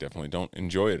definitely don't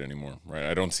enjoy it anymore. Right.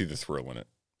 I don't see the thrill in it.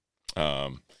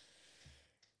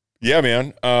 Yeah,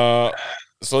 man.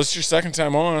 So it's your second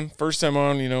time on. First time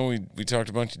on, we talked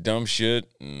a bunch of dumb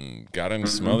shit and got into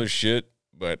some other shit.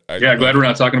 But glad we're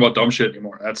not talking about dumb shit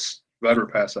anymore. Glad we're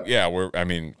past that. Yeah,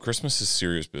 Christmas is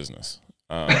serious business.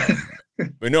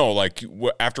 But no, like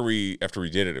after we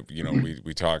did it,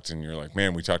 we talked and you're like,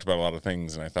 man, we talked about a lot of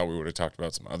things, and I thought we would have talked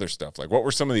about some other stuff. Like, what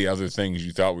were some of the other things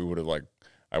you thought we would have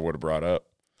I would have brought up?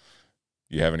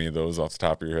 You have any of those off the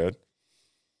top of your head?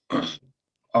 Not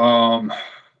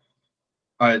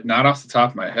off the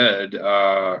top of my head.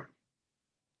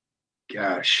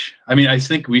 Gosh, I mean, I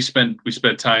think we spent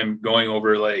time going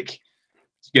over like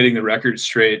getting the record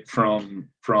straight from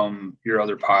your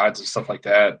other pods and stuff like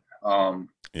that.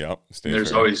 Yeah, there's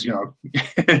fair. Always,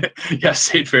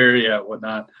 state fair, yeah,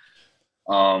 whatnot.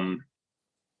 But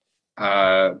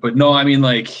no, I mean,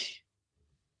 like,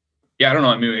 yeah, I don't know.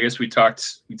 I mean, I guess we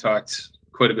talked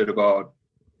quite a bit about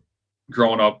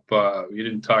growing up. We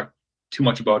didn't talk too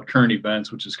much about current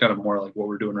events, which is kind of more like what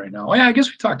we're doing right now. Oh, yeah, I guess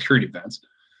we talked current events.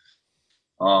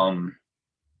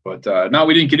 But no,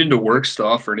 we didn't get into work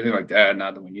stuff or anything like that.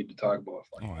 Not that we need to talk about.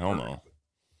 Oh, hell no.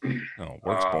 No,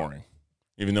 work's boring.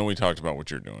 Even though we talked about what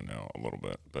you're doing now a little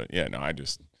bit. But yeah, no,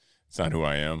 it's not who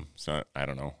I am. It's not, I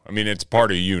don't know. I mean, it's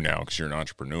part of you now because you're an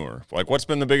entrepreneur. Like, what's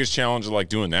been the biggest challenge of like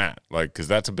doing that? Like, because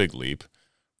that's a big leap,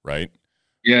 right?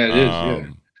 Yeah, it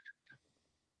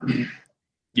is.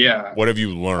 Yeah. What have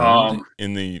you learned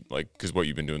in the, like, because what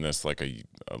you've been doing this like a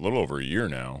little over a year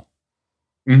now.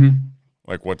 Mm-hmm.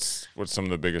 Like, what's some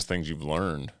of the biggest things you've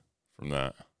learned from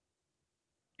that?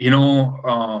 It's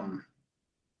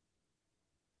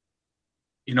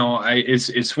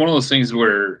one of those things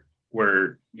where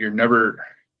you're never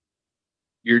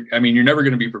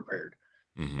going to be prepared.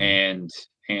 Mm-hmm.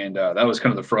 And that was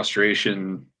kind of the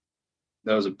frustration.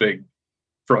 That was a big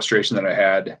frustration that I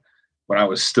had when I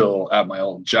was still at my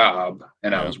old job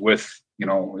and I was with, it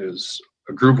was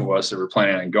a group of us that were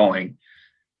planning on going.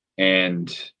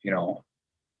 And,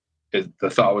 the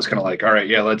thought was kind of like, all right,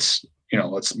 yeah, let's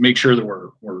make sure that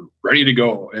we're ready to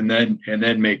go and then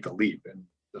make the leap. And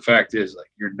the fact is, like,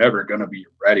 you're never going to be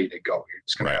ready to go. You're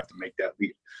just going to have to make that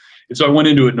leap. And so I went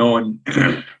into it knowing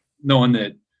that,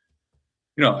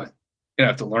 I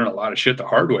have to learn a lot of shit the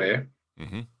hard way.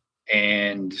 Mm-hmm.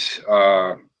 And,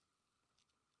 so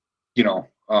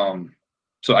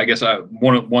I guess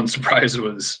one surprise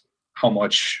was how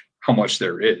much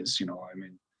there is,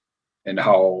 and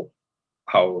how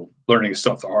learning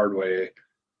stuff the hard way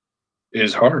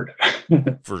is hard.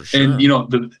 For sure. And,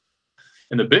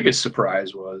 the biggest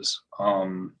surprise was,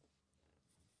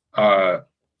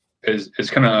 as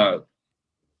kind of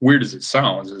weird as it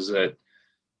sounds, is that,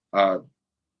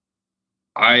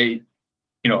 I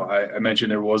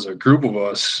mentioned there was a group of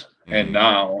us, mm-hmm. and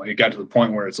now it got to the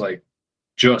point where it's like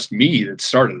just me that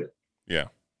started it. Yeah.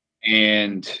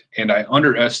 And I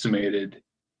underestimated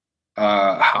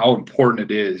how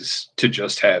important it is to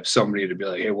just have somebody to be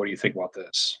like, hey, what do you think about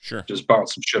this? Sure. Just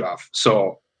bounce some shit off.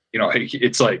 So,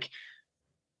 it's like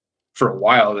for a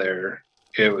while there,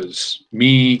 it was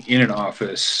me in an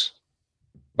office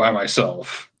by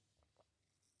myself,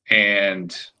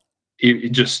 and it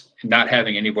just not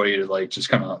having anybody to like just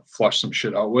kind of flush some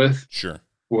shit out with Sure.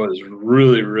 was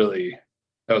really, really,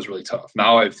 that was really tough.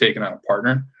 Now I've taken on a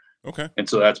partner. Okay. And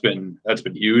so that's been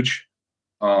huge.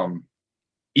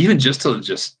 Even just to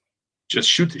just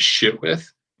shoot the shit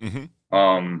with,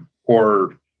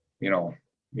 or,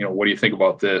 what do you think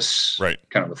about this? Right.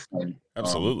 Kind of a thing.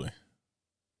 Absolutely.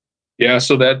 Yeah.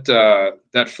 So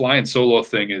that flying solo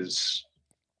thing is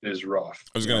rough.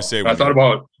 I was going to say, I thought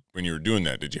about when you were doing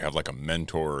that, did you have like a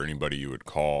mentor or anybody you would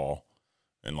call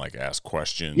and like ask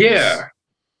questions? Yeah.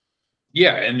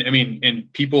 Yeah. And I mean,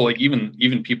 and people like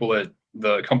even people at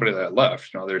the company that I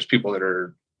left, there's people that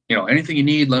are, anything you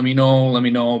need, let me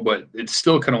know. But it's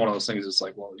still kind of one of those things. It's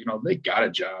like, well, they got a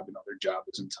job, their job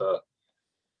isn't to,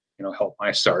 help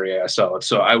my sorry ass out.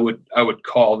 So I would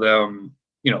call them,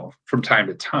 from time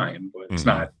to time, but it's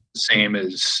not the same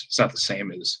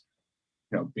as,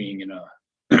 being in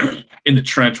in the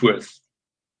trench with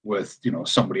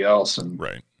somebody else and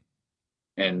right.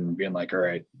 And being like, all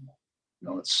right,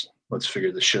 let's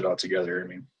figure this shit out together. I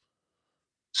mean,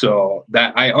 so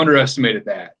that I underestimated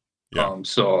that. Yeah.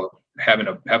 So having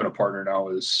a partner now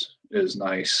is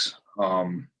nice.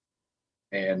 And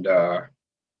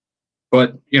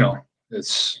but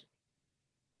it's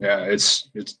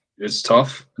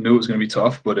tough. I knew it was going to be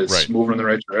tough, but it's moving in the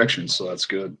right direction. So that's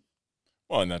good.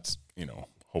 Well, and that's,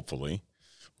 hopefully,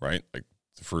 right? Like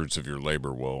the fruits of your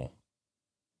labor will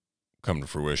come to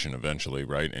fruition eventually,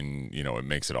 right? And it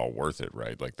makes it all worth it,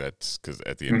 right? Like that's because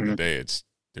at the end of the day,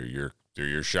 they're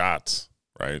your shots,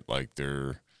 right? Like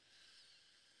they're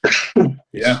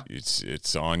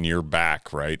it's on your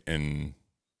back, right? And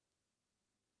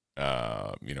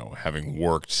having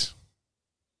worked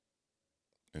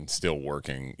and still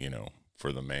working,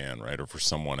 for the man, right, or for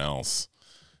someone else,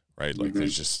 right? Like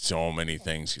there's just so many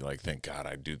things you like think, God,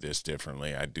 I'd do this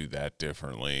differently, I'd do that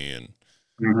differently, and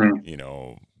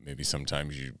maybe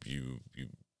sometimes you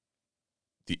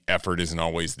the effort isn't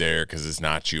always there because it's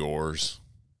not yours,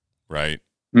 right?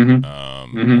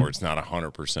 Or it's not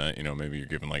 100%. Maybe you're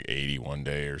given like 80 one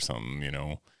day or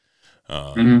something,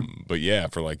 But yeah,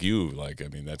 for like you, like I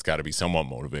mean, that's got to be somewhat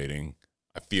motivating.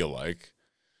 I feel like,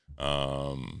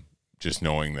 just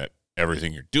knowing that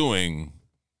everything you're doing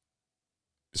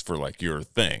is for like your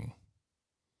thing.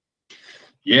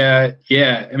 Yeah.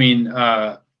 I mean,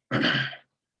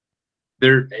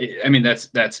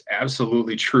 that's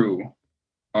absolutely true.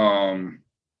 Another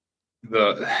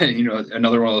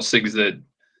one of those things that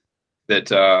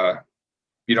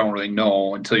you don't really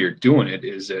know until you're doing it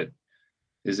is that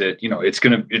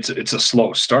it's a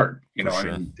slow start. Sure.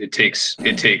 I mean, it takes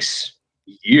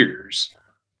years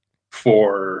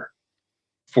for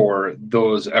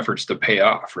those efforts to pay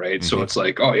off, right? So it's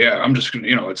like, oh yeah, I'm just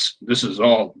gonna, this is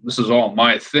all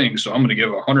my thing, so I'm gonna give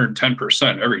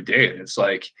 110% every day. And it's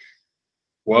like,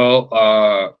 well,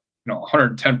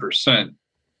 110%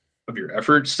 of your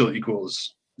effort still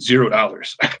equals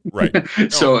 $0.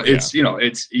 Right. So it's you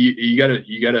gotta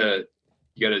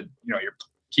you're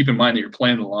keep in mind that you're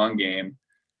playing the long game.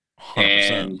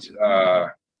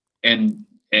 100%.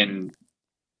 And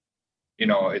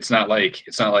it's not like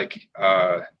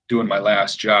doing my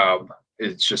last job.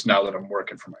 It's just now that I'm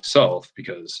working for myself,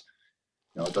 because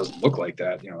it doesn't look like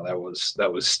that.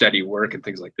 That was steady work and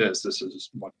things like this. This is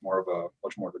much more of a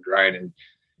grind. And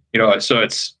so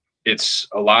it's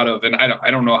a lot of, and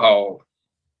I don't know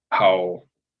how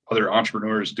other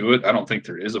entrepreneurs do it. I don't think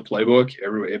there is a playbook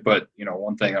everywhere, but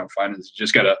one thing I'm finding is you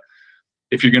just gotta,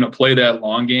 if you're gonna play that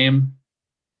long game,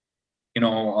 you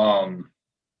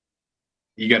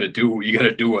gotta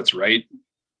do what's right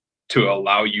to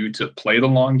allow you to play the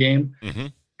long game,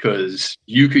 because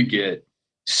you could get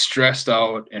stressed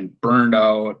out and burned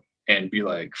out and be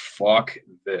like, fuck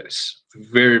this,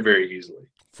 very, very easily.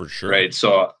 For sure. Right.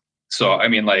 So I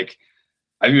mean, like,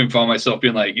 I've even found myself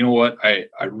being like, you know what, I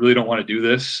really don't want to do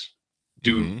this.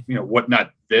 What,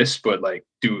 not this, but like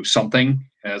do something.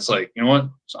 And it's like, you know what?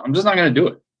 So I'm just not going to do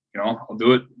it. I'll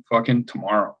do it fucking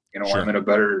tomorrow. When I'm in a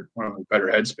better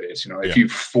headspace. If you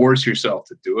force yourself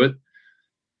to do it,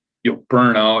 you'll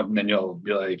burn out, and then you'll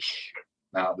be like,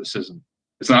 nah, it's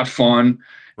not fun.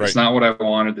 Right. It's not what I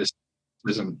wanted. This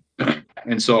isn't.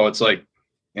 And so it's like,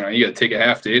 you got to take a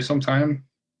half day sometime.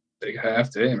 Take a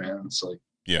half day, man. It's like,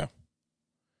 yeah.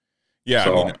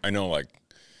 So, I mean, I know, like,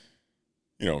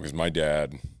 because my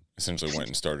dad essentially went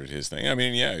and started his thing. I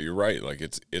mean, yeah, you're right. Like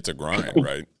it's a grind,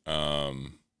 right?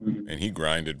 and he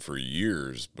grinded for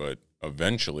years, but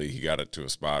eventually he got it to a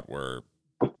spot where,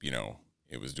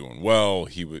 it was doing well.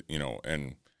 He was,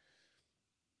 and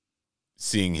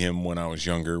seeing him when I was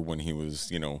younger, when he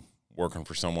was, working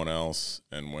for someone else,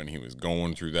 and when he was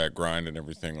going through that grind and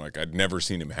everything, like I'd never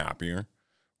seen him happier,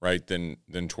 right, than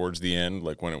towards the end,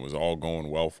 like when it was all going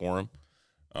well for him.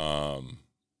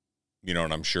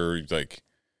 And I'm sure like,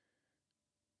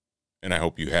 and I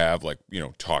hope you have like,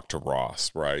 talked to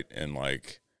Ross, right, and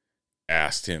like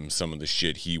asked him some of the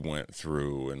shit he went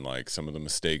through and like some of the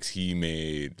mistakes he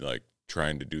made, like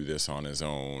trying to do this on his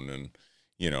own, and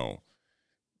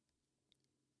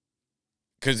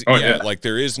because like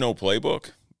there is no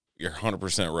playbook. You're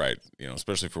 100% right,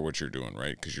 especially for what you're doing,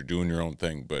 right? Because you're doing your own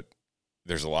thing, but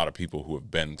there's a lot of people who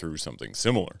have been through something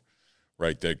similar,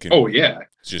 right? That can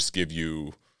just give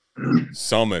you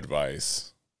some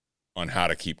advice on how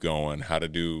to keep going, how to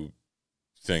do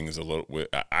things a little with,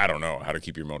 I don't know, how to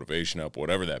keep your motivation up,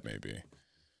 whatever that may be.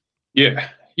 Yeah.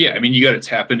 I mean, you got to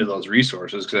tap into those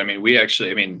resources, because I mean, we actually,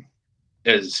 I mean,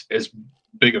 as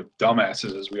big of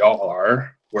dumbasses as we all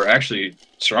are, we're actually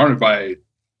surrounded by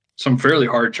some fairly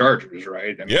hard chargers,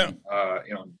 right? I mean,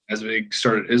 as Big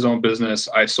started his own business,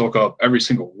 I soak up every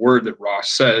single word that Ross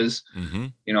says.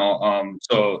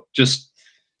 So just,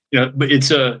 but it's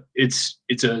a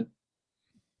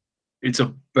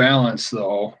balance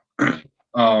though.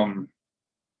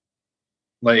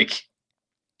 Like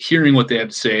hearing what they have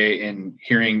to say and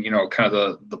hearing, kind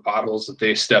of the bottles that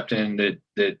they stepped in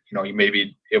that you may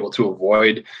be able to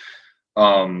avoid.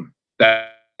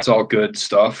 That's all good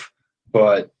stuff.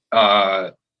 But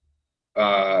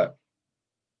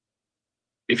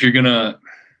if you're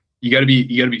you gotta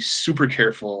be super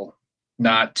careful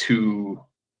not to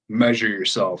measure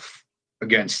yourself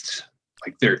against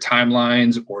like their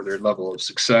timelines or their level of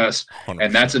success. 100%.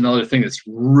 And that's another thing that's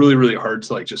really, really hard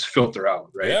to like just filter out,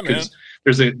 right? Because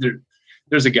there's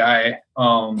a guy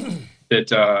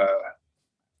that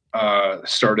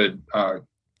started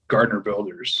Gardner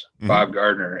Builders, Bob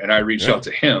Gardner, and I reached out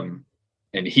to him,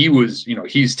 and he was,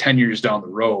 he's 10 years down the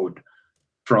road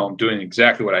from doing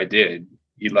exactly what I did.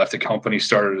 He left the company,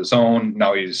 started his own.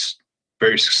 Now he's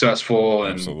very successful,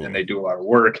 and they do a lot of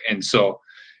work. And so,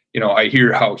 I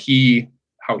hear how he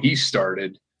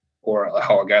started, or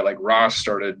how a guy like Ross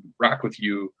started Rock With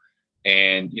You,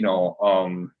 and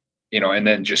and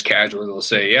then just casually they'll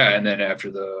say, and then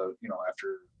after the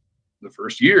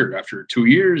first year, after 2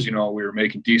 years, we were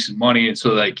making decent money. And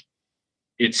so like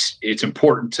it's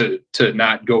important to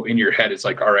not go in your head. It's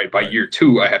like, all right, by year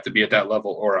 2, I have to be at that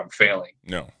level or I'm failing.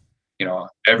 No,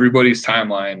 everybody's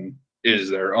timeline is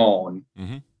their own.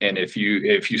 And if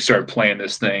you start playing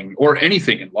this thing, or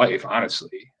anything in life,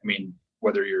 honestly, I mean,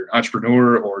 whether you're an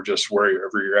entrepreneur or just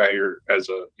wherever you're at, as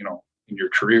a, in your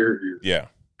career, your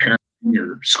parenting,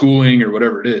 your schooling, or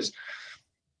whatever it is,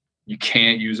 you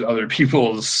can't use other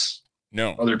people's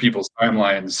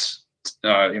timelines,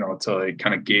 to like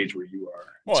kind of gauge where you are.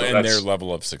 Well, so and their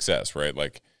level of success, right?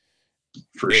 Like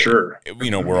for sure,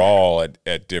 we're all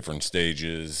at different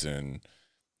stages and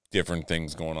different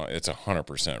things going on. It's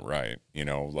 100% right.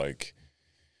 Like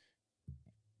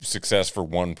success for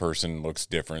one person looks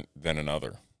different than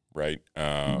another, right?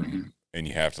 And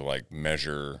you have to like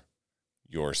measure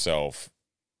yourself.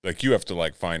 Like you have to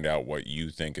like find out what you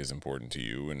think is important to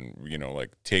you, and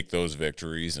like take those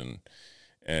victories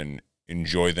and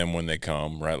enjoy them when they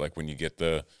come, right? Like when you get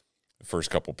the first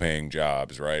couple paying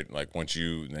jobs, right? Like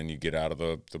then you get out of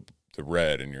the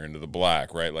red and you're into the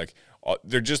black, right? Like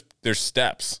they're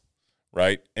steps,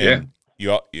 right? And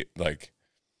you like,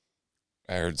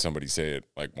 I heard somebody say it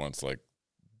like once, like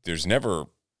there's never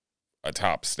a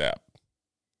top step,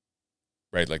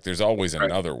 right? Like there's always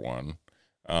another one.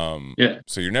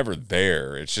 So you're never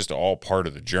there. It's just all part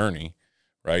of the journey,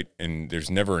 right? And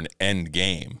there's never an end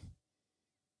game,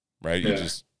 right? You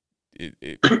just,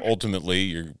 it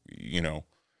ultimately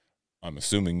I'm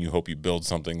assuming you hope you build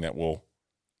something that will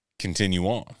continue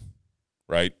on,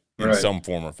 right? In some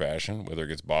form or fashion, whether it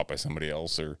gets bought by somebody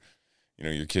else or,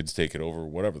 your kids take it over,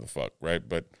 whatever the fuck, right?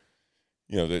 But,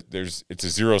 it's a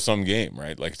zero-sum game,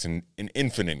 right? Like it's an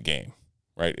infinite game,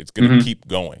 right? It's going to keep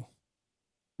going.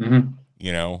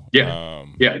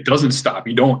 It doesn't stop.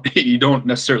 You don't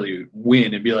necessarily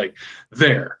win and be like,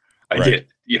 there, I did,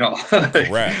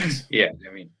 Correct. I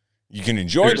mean, you can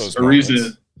enjoy those moments.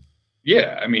 Reason.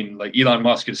 I mean, like Elon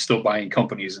Musk is still buying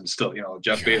companies, and still,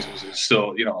 Jeff Bezos is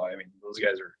still, I mean, those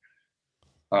guys are,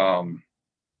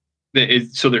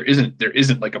 so there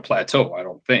isn't like a plateau, I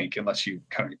don't think, unless you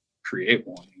kind of create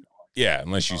one. Yeah,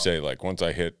 unless you say like, once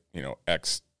I hit,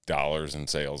 X dollars in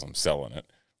sales, I'm selling it,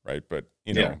 right? But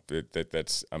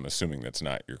that's I'm assuming that's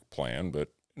not your plan, but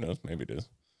Who knows? Maybe it is.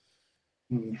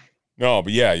 Mm. No,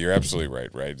 but yeah, you're absolutely right.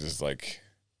 Right, just like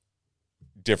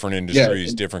different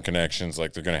industries, different connections.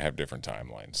 Like they're going to have different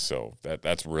timelines. So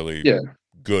that's really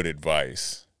good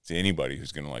advice to anybody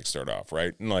who's going to like start off,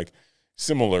 right? And like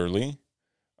similarly,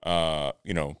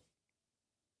 you know,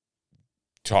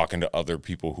 talking to other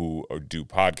people who do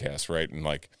podcasts, right? And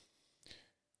like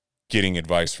getting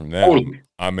advice from them. Totally.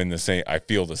 I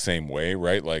feel the same way,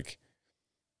 right? Like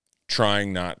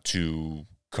trying not to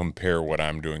compare what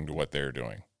I'm doing to what they're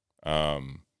doing.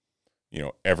 You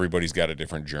know, everybody's got a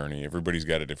different journey. Everybody's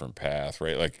got a different path,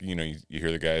 right? Like, you know, you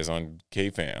hear the guys on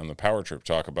K-Fan, on the Power Trip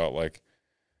talk about like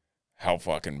how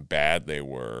fucking bad they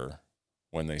were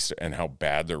when they and how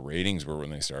bad their ratings were when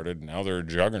they started. Now they're a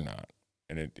juggernaut.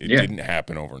 And it didn't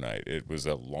happen overnight. It was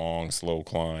a long, slow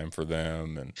climb for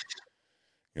them. And,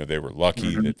 you know, they were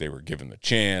lucky that they were given the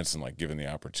chance and like given the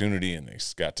opportunity, and they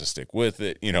got to stick with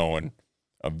it, you know, and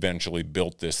eventually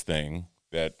built this thing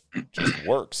that just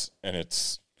works. And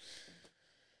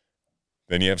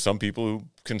then you have some people who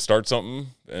can start something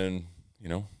and, you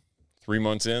know, 3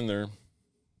 months in, they're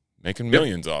making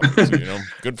millions off it. So, you know,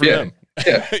 good for them.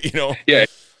 Yeah. You know? Yeah.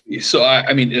 So,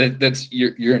 I mean, that's,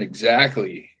 you're in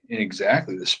exactly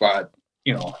the spot,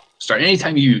 you know, start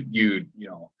anytime you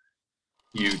know,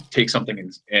 you take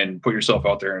something and put yourself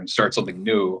out there and start something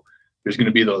new. There's going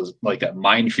to be those, like that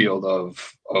minefield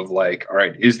of like, all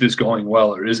right, is this going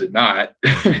well or is it not?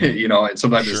 You know, and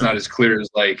sometimes it's not as clear as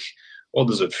like, well,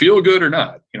 does it feel good or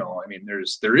not? You know, I mean, there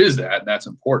is that, and that's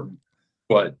important.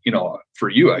 But, you know, for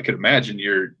you, I could imagine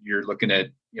you're looking at,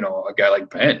 you know, a guy like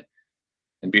Ben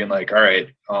and being like, all right,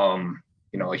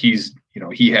 you know,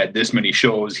 he had this many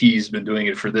shows. He's been doing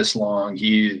it for this long.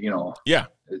 You know,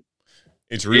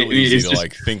 it's really easy to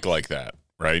like think like that.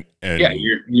 Right. And yeah,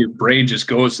 your brain just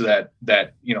goes to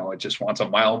that, you know, it just wants a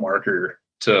mile marker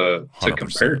to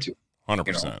compare to. 100%,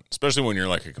 you know? Especially when you're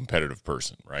like a competitive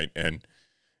person. Right. And,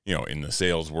 you know, in the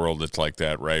sales world, it's like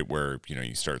that, right? Where, you know,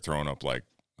 you start throwing up like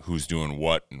who's doing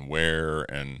what and where,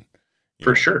 and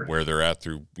for sure where they're at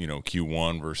through, you know,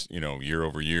 Q1 versus, you know, year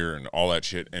over year and all that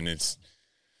shit. And it's,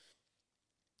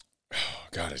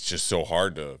 God, it's just so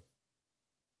hard to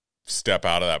step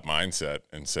out of that mindset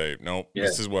and say, no,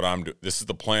 this is what I'm doing. This is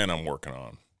the plan I'm working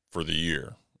on for the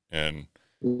year. And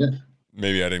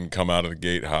maybe I didn't come out of the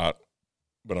gate hot,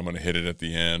 but I'm going to hit it at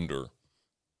the end, or,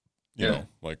 you know,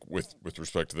 like with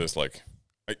respect to this, like,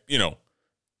 you know,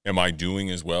 am I doing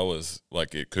as well as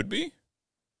like it could be?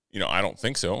 You know, I don't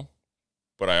think so,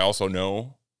 but I also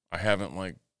know I haven't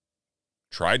like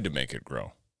tried to make it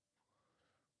grow.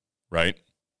 Right.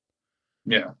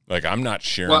 Yeah. Like I'm not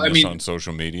sharing this on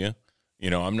social media.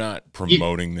 You know, I'm not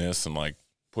promoting this and like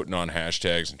putting on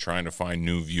hashtags and trying to find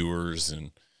new viewers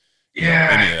and any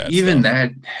of that even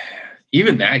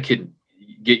stuff. that can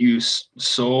get you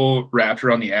so wrapped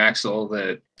around the axle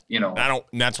that, you know,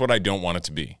 that's what I don't want it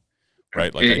to be.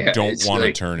 Right. Like I don't want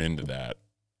to turn into that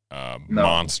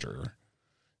monster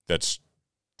that's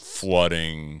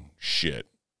flooding shit,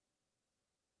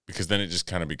 because then it just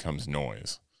kind of becomes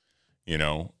noise, you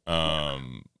know?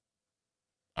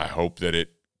 I hope that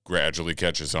it gradually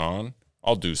catches on.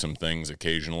 I'll do some things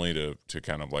occasionally to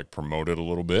kind of like promote it a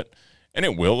little bit, and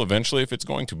it will eventually if it's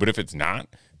going to. But if it's not,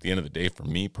 at the end of the day, for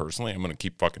me personally, I'm going to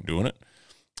keep fucking doing it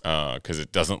because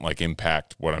it doesn't like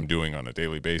impact what I'm doing on a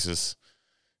daily basis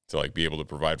to like be able to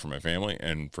provide for my family.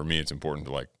 And for me, it's important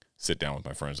to like sit down with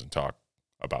my friends and talk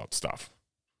about stuff.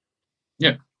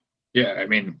 Yeah. I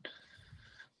mean,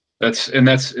 there's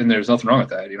nothing wrong with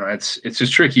that. You know, it's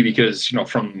just tricky because, you know,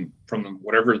 from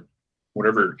whatever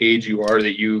age you are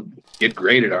that you get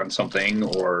graded on something,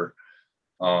 or,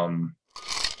 you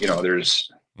know, there's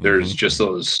just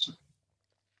those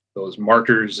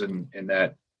markers and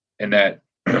that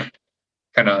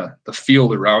kind of the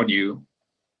field around you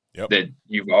that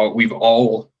we've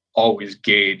all always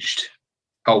gauged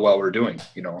how well we're doing,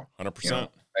 you know, 100%. You know?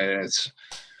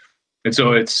 And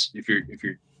so it's, if you're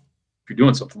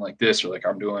doing something like this, or like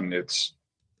I'm doing,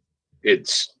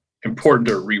 it's important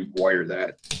to rewire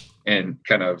that and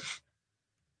kind of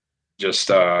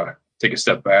just take a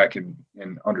step back and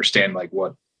understand like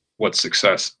what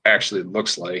success actually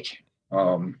looks like.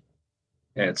 And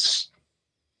it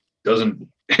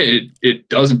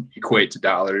doesn't equate to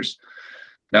dollars,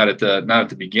 not at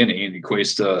the beginning. It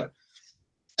equates to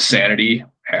sanity,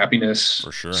 happiness,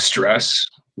 for sure, stress.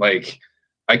 Like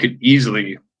I could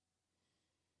easily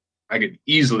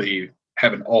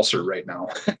have an ulcer right now.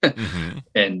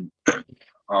 And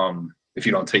if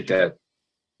you don't take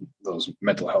those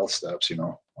mental health steps, you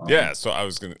know. So I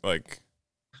was gonna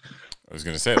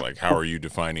say, like, how are you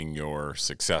defining your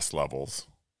success levels?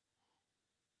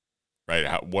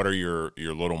 right? What are your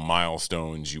little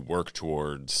milestones you work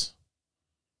towards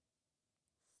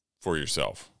for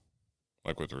yourself?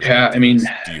 Like with respect Yeah, to I mean, this,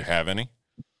 do you have any?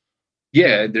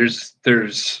 yeah, there's,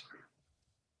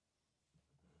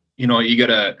 you know, you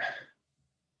gotta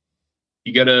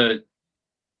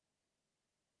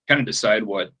kind of decide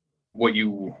what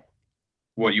you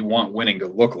what you want winning to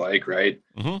look like, right?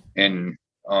 Mm-hmm. And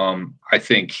I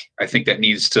think that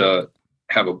needs to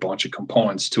have a bunch of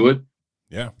components to it.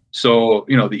 Yeah. So,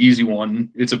 you know, the easy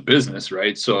one, it's a business,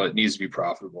 right? So it needs to be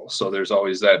profitable. So there's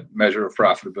always that measure of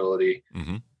profitability.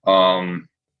 Mm-hmm.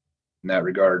 In that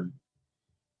regard,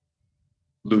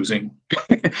 losing.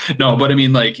 No, but I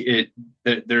mean, like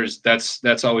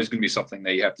that's always going to be something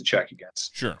that you have to check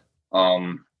against. Sure.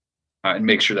 And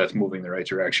make sure that's moving the right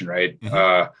direction, right?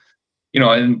 Mm-hmm. You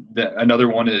know, and another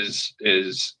one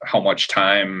is how much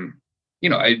time, you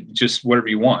know, I just whatever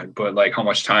you want, but like how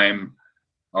much time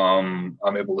I'm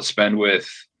able to spend with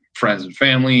friends and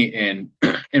family, and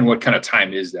and what kind of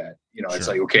time is that? You know, Sure. it's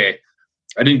like, okay,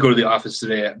 I didn't go to the office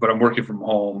today, but I'm working from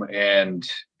home, and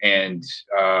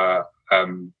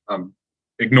I'm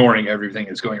ignoring everything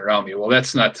that's going around me. Well,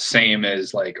 that's not the same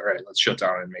as like, all right, let's shut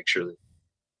down and make sure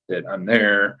that I'm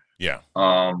there. Yeah.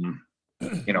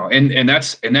 You know, and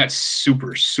that's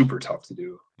super super tough to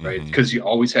do, right? Mm-hmm. Because you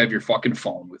always have your fucking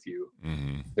phone with you.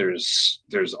 Mm-hmm.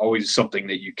 There's always something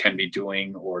that you can be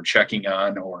doing or checking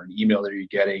on, or an email that you're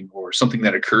getting, or something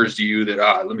that occurs to you that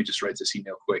let me just write this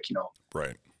email quick, you know.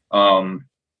 Right.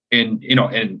 And you know,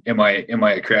 and am I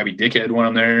a crabby dickhead when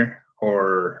I'm there,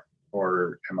 or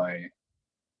am I, you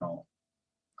know,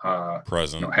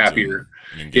 Present. you know, happier?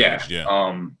 And Yeah. engaged.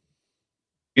 Yeah.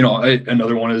 You know,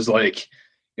 another one is like,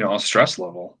 you know, stress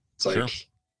level. It's Sure. like,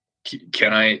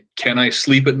 can I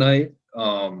sleep at night?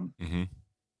 Mm-hmm.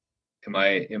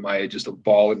 Am I just a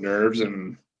ball of nerves,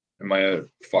 and am I a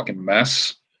fucking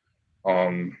mess?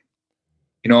 You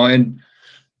know, and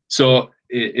so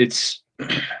it's,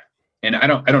 and I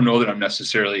don't know that I'm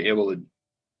necessarily able to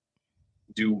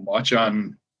do much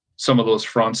on some of those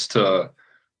fronts to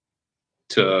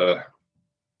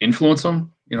influence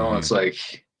them. You know, Mm-hmm.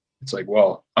 it's like,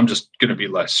 well, I'm just going to be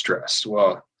less stressed.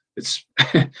 Well, it's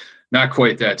not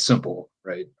quite that simple,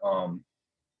 right?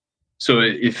 So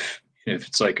if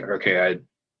it's like, okay,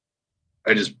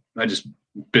 I just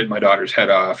bit my daughter's head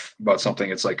off about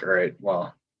something, it's like, all right,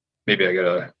 well, maybe I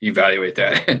gotta evaluate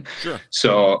that. Sure.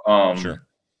 So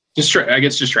Sure. I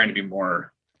guess just trying to be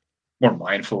more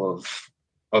mindful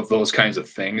of those kinds of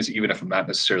things, even if I'm not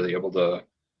necessarily able to,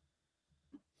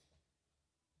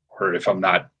 or if I'm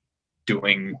not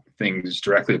doing things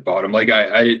directly about them. Like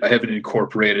I haven't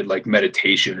incorporated like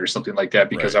meditation or something like that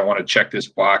because Right. I want to check this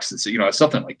box. It's, you know, it's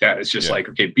something like that. It's just Yeah. like,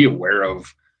 okay, be aware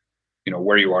of, you know,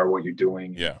 where you are, what you're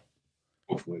doing. Yeah.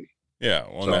 Hopefully. Yeah.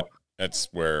 Well, So, that's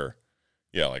where,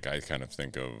 yeah, like I kind of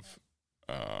think of,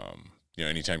 you know,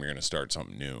 anytime you're going to start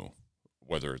something new,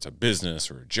 whether it's a business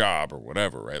or a job or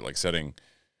whatever, right? Like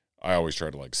I always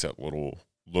try to like set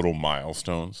little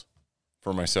milestones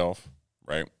for myself,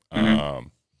 right? mm-hmm.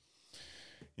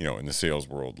 You know, in the sales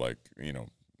world, like, you know,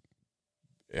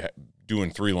 doing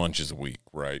 3 lunches a week,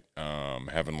 right?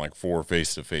 Having like 4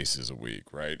 face-to-faces a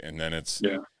week, right? And then it's,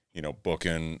 Yeah. you know,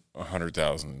 booking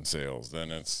 100,000 in sales. Then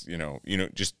it's, you know,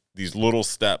 just these little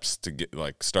steps to get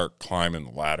like start climbing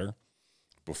the ladder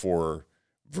before,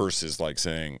 versus like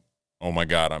saying, oh my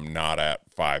God, I'm not at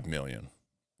 5 million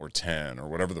or 10 or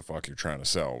whatever the fuck you're trying to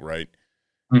sell, right?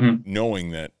 Mm-hmm. Knowing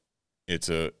that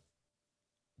it's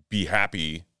be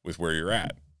happy with where you're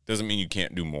at. Doesn't mean you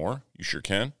can't do more. You sure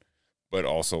can. But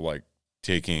also like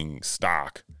taking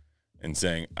stock and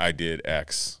saying, I did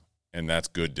X and that's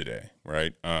good today,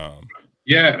 right?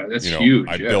 Yeah, that's You know, huge.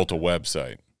 I Yeah. built a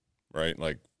website, right?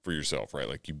 Like for yourself, right?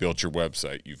 Like you built your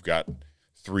website. You've got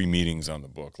 3 meetings on the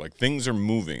book. Like things are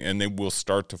moving and they will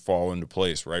start to fall into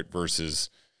place, right? Versus,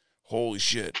 holy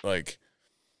shit, like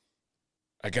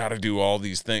I got to do all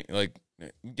these things. Like,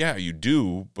 yeah, you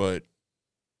do, but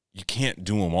you can't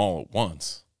do them all at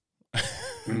once.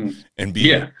 Mm-hmm. And be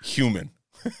Yeah. human.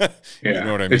 Yeah. You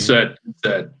know what I mean? It's that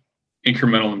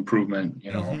incremental improvement,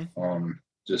 you know, Mm-hmm.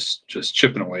 just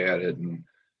chipping away at it, and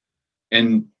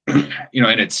you know,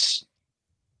 and it's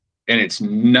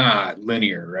not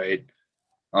linear, right?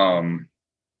 Um,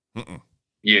 Mm-mm.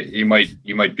 you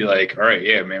might be like, all right,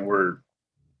 yeah, man, we're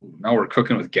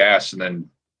cooking with gas, and then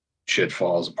shit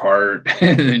falls apart,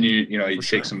 and then you know, you For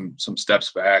take sure. some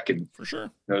steps back, and For sure.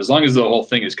 you know, as long as the whole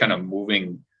thing is kind of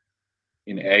moving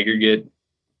in aggregate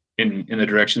in the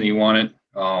direction that you want it.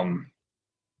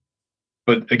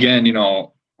 But again, you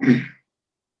know,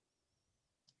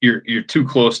 you're too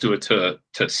close to it to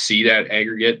see that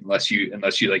aggregate unless you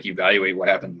like evaluate what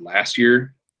happened last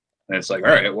year. And it's like,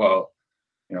 all right, well,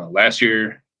 last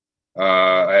year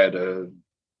I had a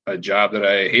job that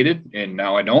I hated and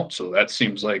now I don't. So that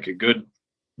seems like a good,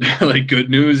 like good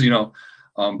news,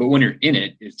 but when you're in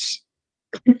it, it's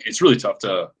really tough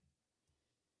to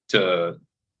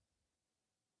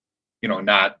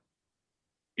not,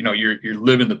 you're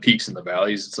living the peaks and the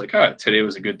valleys. It's like, today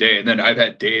was a good day. And then I've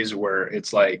had days where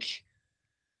it's like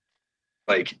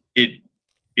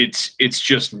it's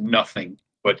just nothing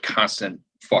but constant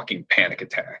fucking panic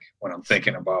attack when I'm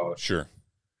thinking about, sure,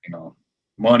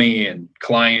 money and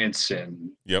clients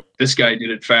and yep, this guy did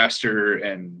it faster.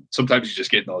 And sometimes you just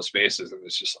get in those spaces and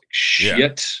it's just like, shit.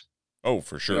 Yeah. Oh,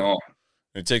 for sure.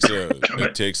 It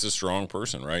takes a strong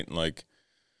person, right? And like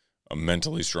a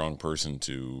mentally strong person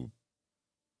to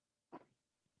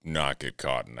not get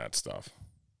caught in that stuff.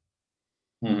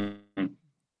 Mm-hmm.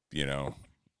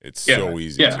 It's so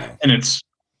easy to.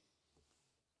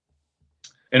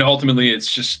 And ultimately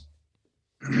it's just,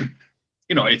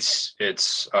 it's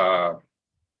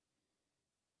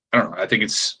I don't know. I think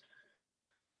it's,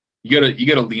 you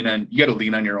gotta lean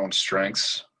on your own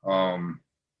strengths. And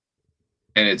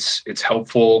it's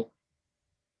helpful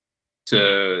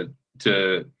for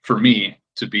me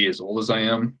to be as old as I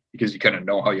am because you kind of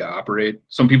know how you operate.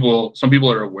 Some people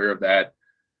are aware of that,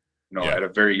 at a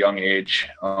very young age.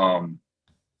 And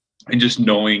just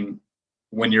knowing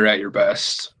when you're at your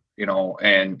best,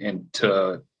 and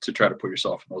to try to put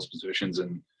yourself in those positions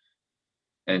and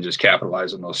just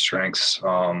capitalize on those strengths.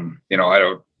 I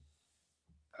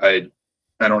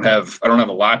don't have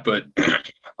a lot, but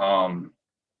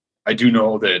I do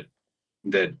know that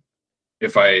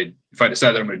if I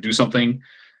decide that I'm going to do something,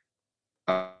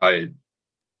 I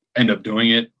end up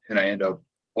doing it, and I end up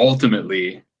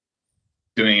ultimately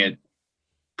doing it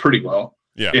pretty well.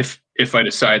 Yeah. If I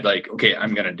decide like, okay,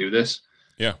 I'm going to do this.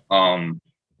 Yeah.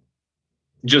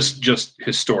 Just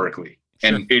historically,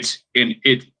 sure.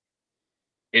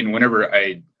 and whenever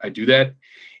I do that,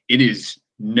 it is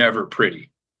never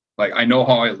pretty. Like I know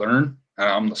how I learn.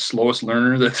 I'm the slowest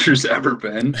learner that there's ever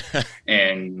been.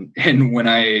 and when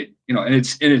I, and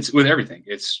it's with everything.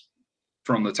 It's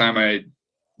from the time I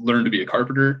learned to be a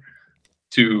carpenter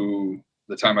to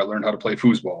the time I learned how to play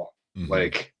foosball. Mm-hmm.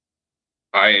 Like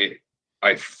I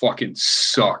fucking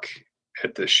suck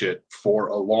at this shit for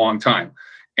a long time,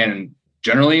 and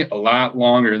generally a lot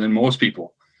longer than most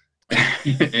people.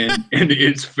 and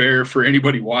it's fair for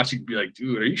anybody watching to be like,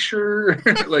 dude, are you sure?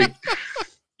 Like,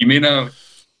 you may not,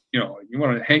 you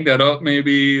want to hang that up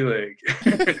maybe, like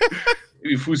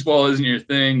maybe foosball isn't your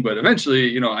thing, but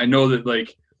eventually, I know that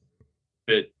like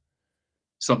that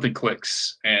something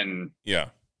clicks and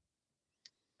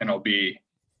I'll be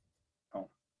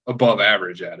above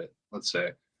average at it, let's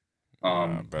say.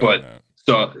 But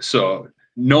so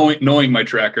knowing my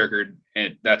track record,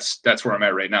 and that's where I'm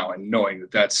at right now, and knowing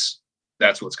that that's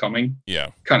what's coming,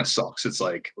 kind of sucks. It's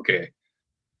like, okay,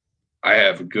 I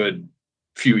have a good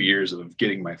few years of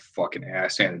getting my fucking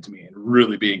ass handed to me and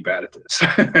really being bad at this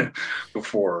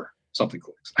before something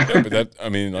clicks. Yeah, but that, I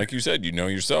mean, like you said,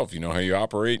 yourself, how you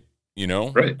operate,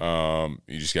 right.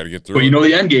 You just got to get through. But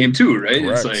the end game too, right?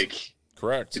 Correct. It's like,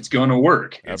 correct. It's going to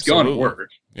work. Absolutely. It's going to work.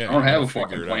 Yeah, I don't have a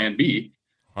fucking plan B.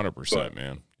 100%,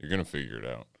 man. You're going to figure it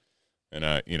out. And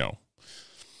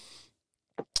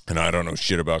and I don't know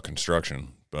shit about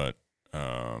construction, but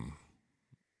I'm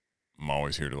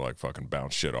always here to like fucking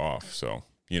bounce shit off. So,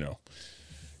 you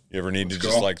ever need to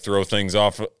just like throw things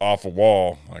off a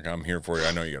wall, like I'm here for you.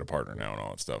 I know you got a partner now and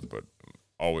all that stuff, but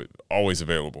always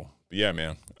available. But yeah,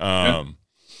 man. How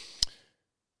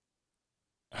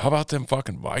about them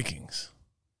fucking Vikings?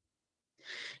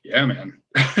 Yeah, man.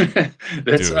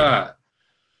 That's Dude.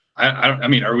 I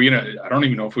mean, are we gonna? I don't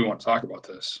even know if we want to talk about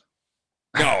this.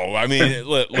 No, I mean,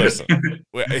 listen.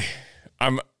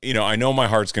 I know my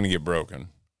heart's gonna get broken.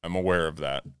 I'm aware of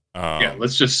that.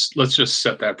 Let's just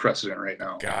set that precedent right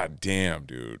now. God damn,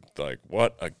 dude! Like,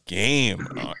 what a game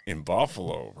in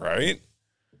Buffalo, right?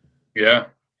 Yeah.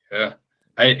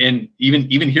 And even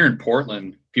here in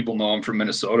Portland, people know I'm from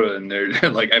Minnesota, and they're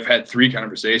like, I've had 3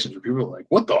 conversations where people are like,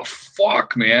 "What the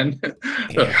fuck, man?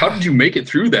 How did you make it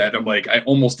through that?" I'm like, I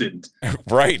almost didn't.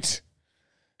 Right.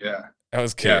 Yeah. That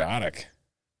was chaotic.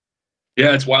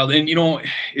 Yeah, it's wild. And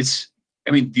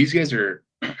these guys are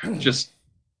just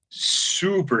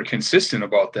super consistent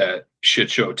about that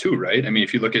shit show too, right? I mean,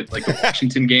 if you look at like the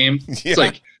Washington game, it's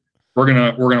like we're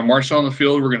gonna march down the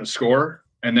field, we're gonna score,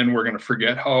 and then we're gonna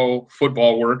forget how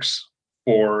football works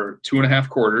for 2.5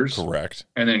 quarters. Correct.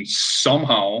 And then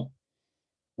somehow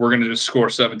we're gonna just score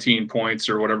 17 points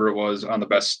or whatever it was on the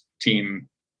best team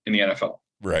in the NFL,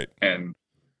 Right. and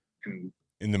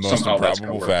In the most somehow that's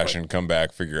gonna improbable work. fashion, come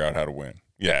back, figure out how to win.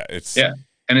 Yeah, it's and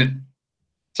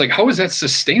it's like, how is that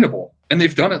sustainable? And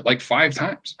they've done it like 5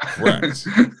 times. correct.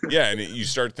 Yeah, and you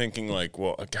start thinking like,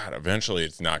 well, God, eventually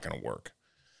it's not going to work,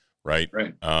 right?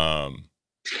 Right.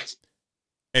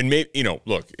 And maybe,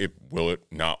 look, will it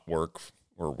not work,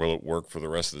 or will it work for the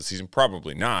rest of the season?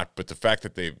 Probably not. But the fact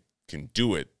that they can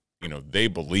do it, they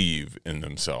believe in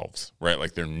themselves, right?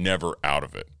 Like they're never out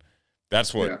of it.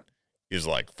 That's what is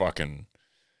like fucking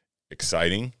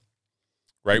exciting,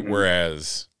 right? Mm-hmm.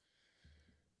 Whereas,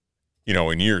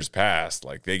 in years past,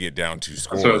 like they get down 2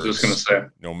 scores. That's what I was just going to say.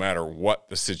 No matter what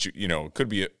the situation, it could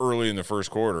be early in the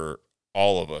first quarter,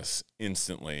 all of us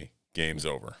instantly game's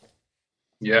over.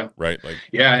 Yeah. Right. Like,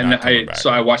 yeah. And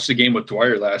I watched the game with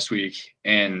Dwyer last week,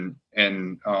 and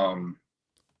I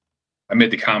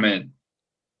made the comment,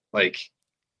 like,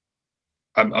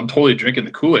 I'm totally drinking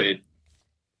the Kool-Aid,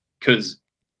 because,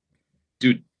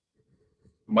 dude,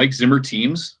 Mike Zimmer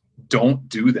teams don't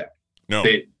do that. No,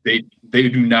 they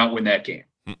do not win that game.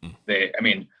 Mm-mm.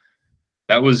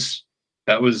 That was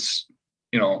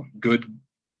good.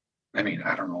 I mean,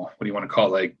 I don't know, what do you want to call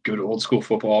it, like good old school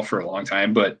football for a long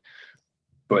time, but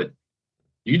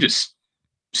you just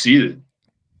see that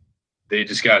they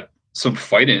just got some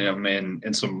fight in them,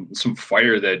 and some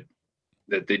fire that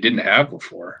they didn't have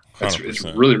before. It's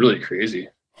really, really crazy.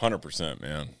 100%,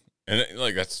 man. And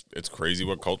it's crazy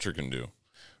what culture can do,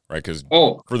 right? Because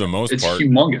for the most it's part,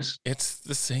 humongous. It's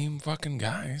the same fucking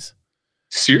guys.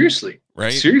 Seriously,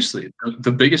 right? Seriously,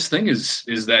 the biggest thing is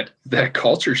that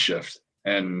culture shift,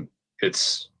 and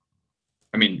it's.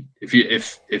 I mean,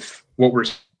 if what we're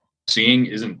seeing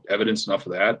isn't evidence enough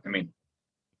of that, I mean,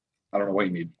 I don't know what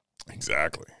you need.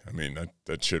 Exactly. I mean,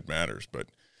 that shit matters. But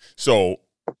so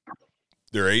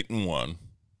they're 8-1.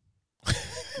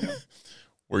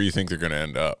 Where do you think they're going to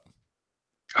end up?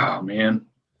 Oh man.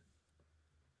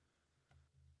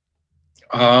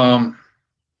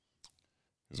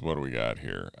 Is what do we got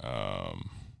here?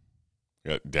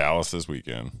 We got Dallas this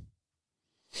weekend.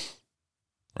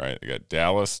 Right. They got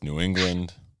Dallas, New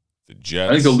England, the Jets.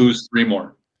 I think they'll lose 3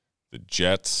 more. The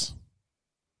Jets,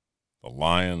 the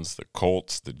Lions, the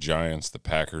Colts, the Giants, the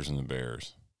Packers, and the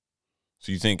Bears.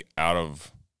 So you think out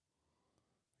of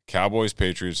Cowboys,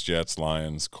 Patriots, Jets,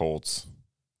 Lions, Colts,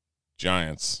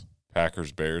 Giants,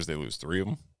 Packers, Bears, they lose 3 of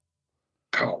them?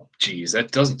 Oh, geez,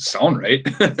 that doesn't sound right.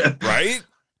 Right?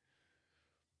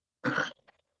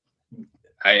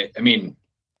 I mean,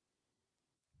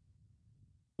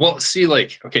 well, see,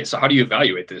 like, okay, so how do you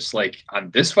evaluate this? Like,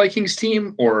 on this Vikings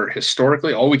team, or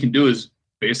historically? All we can do is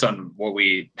based on what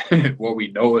we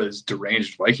know as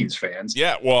deranged Vikings fans.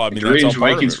 Yeah, well, I mean, deranged that's all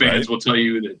part Vikings of it, right? fans will tell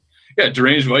you that. Yeah,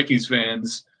 deranged Vikings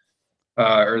fans,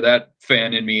 or that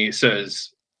fan in me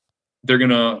says they're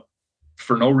gonna,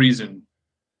 for no reason,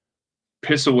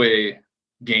 piss away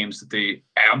games that they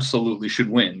absolutely should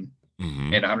win.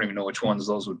 Mm-hmm. And I don't even know which ones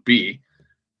those would be,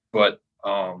 but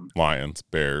Lions,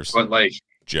 Bears, but like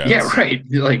Jets, yeah, right,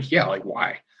 like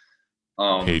why?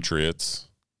 Patriots,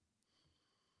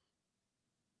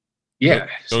 yeah,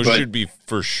 those should be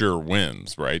for sure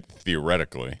wins, right?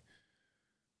 Theoretically,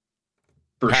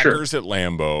 for Packers sure. at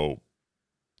Lambeau,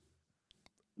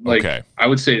 like, okay, I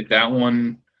would say that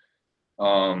one.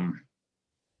 I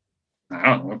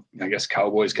don't know. I guess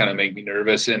Cowboys kind of make me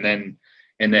nervous, and then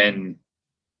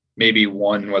maybe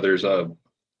one where there's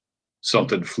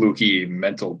something fluky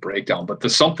mental breakdown. But the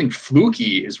something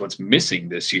fluky is what's missing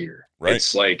this year. Right.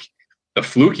 It's like the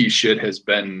fluky shit has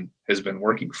been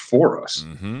working for us.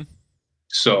 Mm-hmm.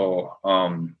 So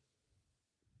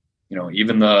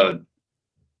even the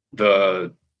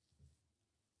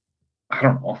I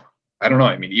don't know.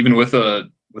 I mean, even with a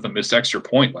missed extra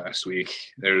point last week,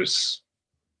 there's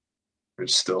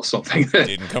still something that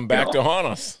didn't come back to haunt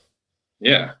us.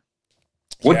 Yeah.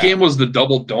 What game was the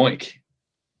double doink?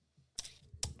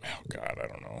 Oh God, I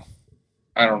don't know.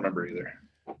 I don't remember either,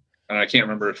 and I can't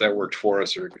remember if that worked for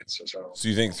us or against us. So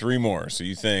you think 3 more? So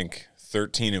you think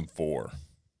 13-4?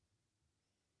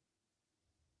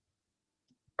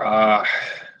 I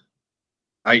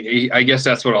guess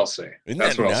that's what I'll say.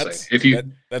 That's what I'll say. If you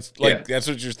that's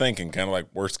what you're thinking, kind of like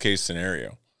worst case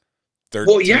scenario.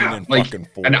 13 and fucking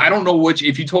 4. And I don't know if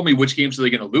you told me which games are they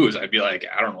going to lose, I'd be like,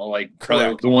 I don't know, like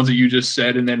probably the ones that you just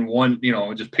said, and then one,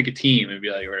 just pick a team and be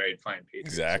like, all right, fine, Patriots.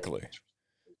 Exactly.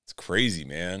 It's crazy,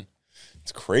 man.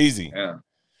 It's crazy.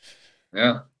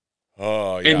 Yeah.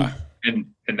 Oh yeah. And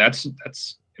that's an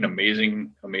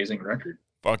amazing record.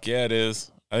 Fuck yeah, it is.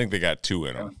 I think they got 2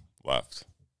 in them left.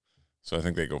 So I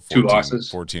think they go 2 losses.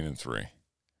 14-3.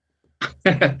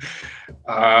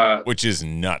 3. Which is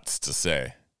nuts to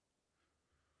say.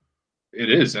 it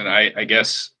is, and I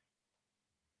guess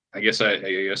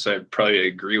I probably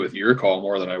agree with your call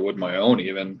more than I would my own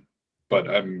even, but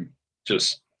I'm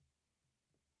just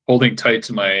holding tight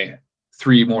to my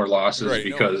 3 more losses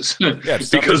because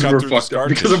because we're fucked up.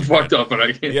 Because I'm fucked up, and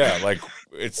I can't. Yeah, like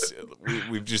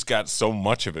we've just got so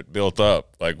much of it built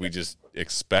up, like we just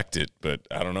expect it. But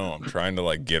I don't know. I'm trying to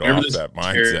like get off that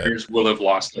mindset. Will have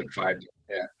lost like 5.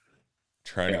 Yeah,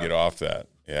 trying to get off that.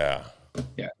 Yeah.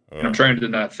 Yeah. And I'm trying to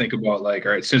not think about like,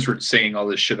 all right, since we're saying all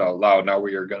this shit out loud, now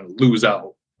we are going to lose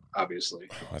out, obviously.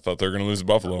 I thought they were going to lose to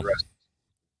Buffalo.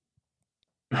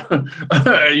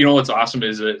 You know what's awesome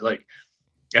is that like,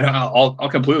 and I'll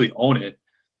completely own it,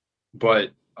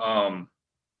 but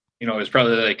you know, it's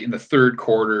probably like in the 3rd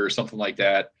quarter or something like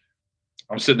that.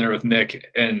 I'm sitting there with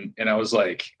Nick, and I was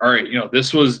like, all right, you know,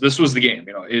 this was the game.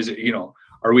 You know, is it, you know,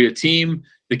 are we a team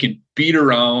that can beat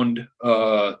around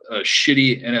a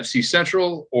shitty NFC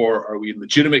Central, or are we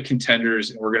legitimate contenders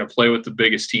and we're going to play with the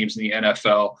biggest teams in the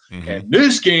NFL? Mm-hmm. And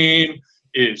this game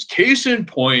is case in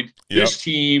point. Yep. This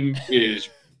team is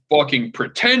fucking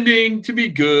pretending to be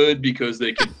good because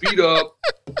they can beat up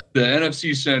the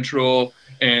NFC Central,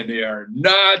 and they are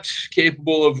not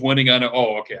capable of winning on it.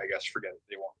 Oh, okay, I guess forget it.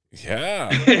 They won't.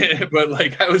 Yeah. But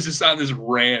like, I was just on this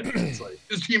rant. It's like,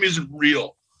 this team isn't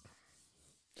real.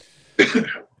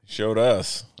 Showed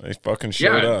us. They fucking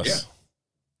showed us.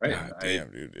 Yeah. Right. God,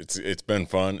 damn, dude. It's been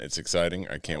fun. It's exciting.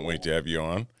 I can't wait to have you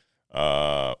on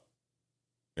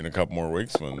in a couple more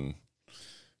weeks when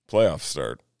playoffs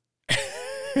start.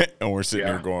 And we're sitting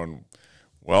here going,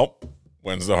 well,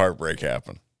 when's the heartbreak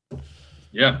happen?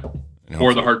 Yeah.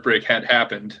 Or the heartbreak had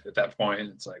happened at that point.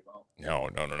 It's like, well. No.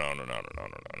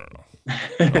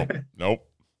 Nope.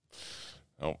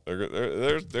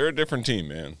 They're a different team,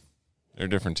 man. They're a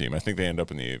different team. I think they end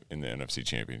up in the NFC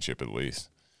Championship at least.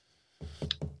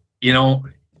 You know,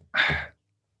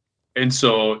 and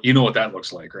so you know what that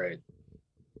looks like, right?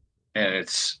 And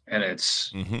it's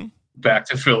mm-hmm. back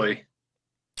to Philly,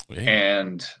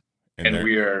 and I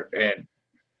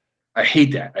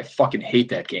hate that. I fucking hate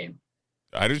that game.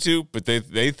 I do too. But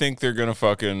they think they're gonna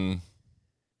fucking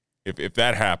if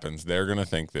that happens, they're gonna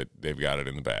think that they've got it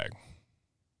in the bag.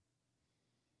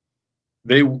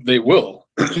 They will.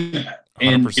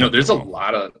 And you know, there's a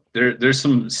lot of there's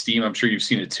some steam. I'm sure you've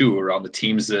seen it too around the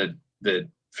teams that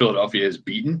Philadelphia has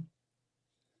beaten.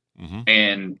 Mm-hmm.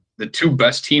 And the 2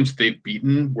 best teams they've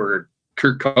beaten were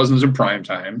Kirk Cousins in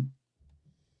primetime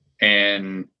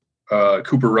and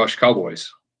Cooper Rush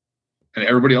Cowboys. And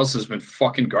everybody else has been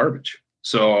fucking garbage.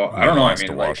 So I don't know. I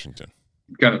mean, like, Washington.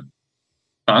 Kind of,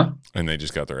 huh? And they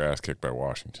just got their ass kicked by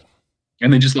Washington.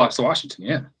 And they just lost to Washington.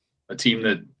 Yeah, a team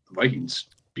that the Vikings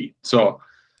beat. So.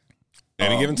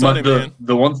 Any given Sunday, man.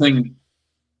 The one thing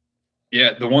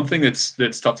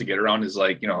that's tough to get around is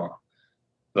like, you know,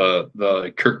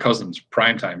 the Kirk Cousins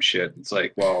primetime shit. It's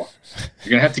like, well, you're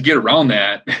gonna have to get around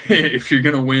that if you're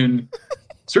gonna win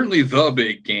certainly the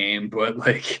big game, but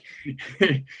like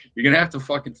you're gonna have to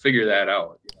fucking figure that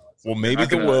out. You know? Well, maybe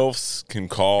the Wilfs can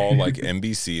call like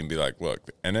NBC and be like, look,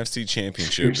 the NFC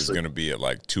Championship is gonna be at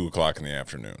like 2:00 in the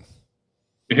afternoon.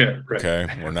 Yeah, right. Okay.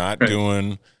 We're not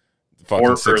doing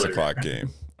fucking 6 o'clock game.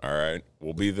 All right.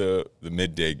 We'll be the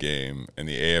midday game, and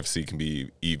the AFC can be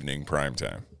evening prime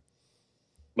time.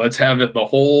 Let's have it the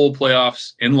whole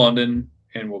playoffs in London,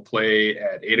 and we'll play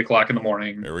at 8:00 in the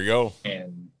morning. There we go.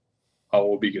 And all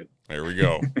will be good. There we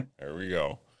go. There we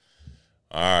go.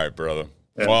 All right, brother.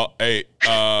 Yeah. Well, hey,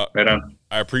 right on.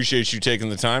 I appreciate you taking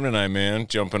the time tonight, man,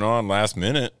 jumping on last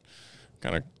minute.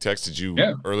 Kind of texted you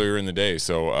earlier in the day.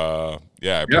 So, I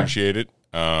appreciate it.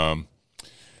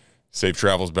 Safe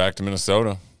travels back to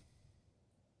Minnesota. All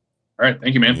right.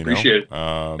 Thank you, man. Appreciate it.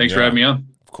 Thanks for having me on.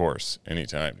 Of course.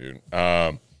 Anytime, dude.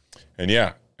 And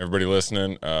everybody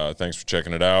listening, thanks for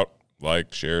checking it out.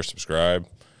 Like, share, subscribe.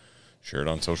 Share it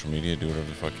on social media. Do whatever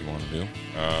the fuck you want to do.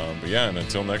 And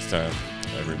until next time,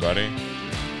 everybody,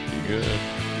 be good.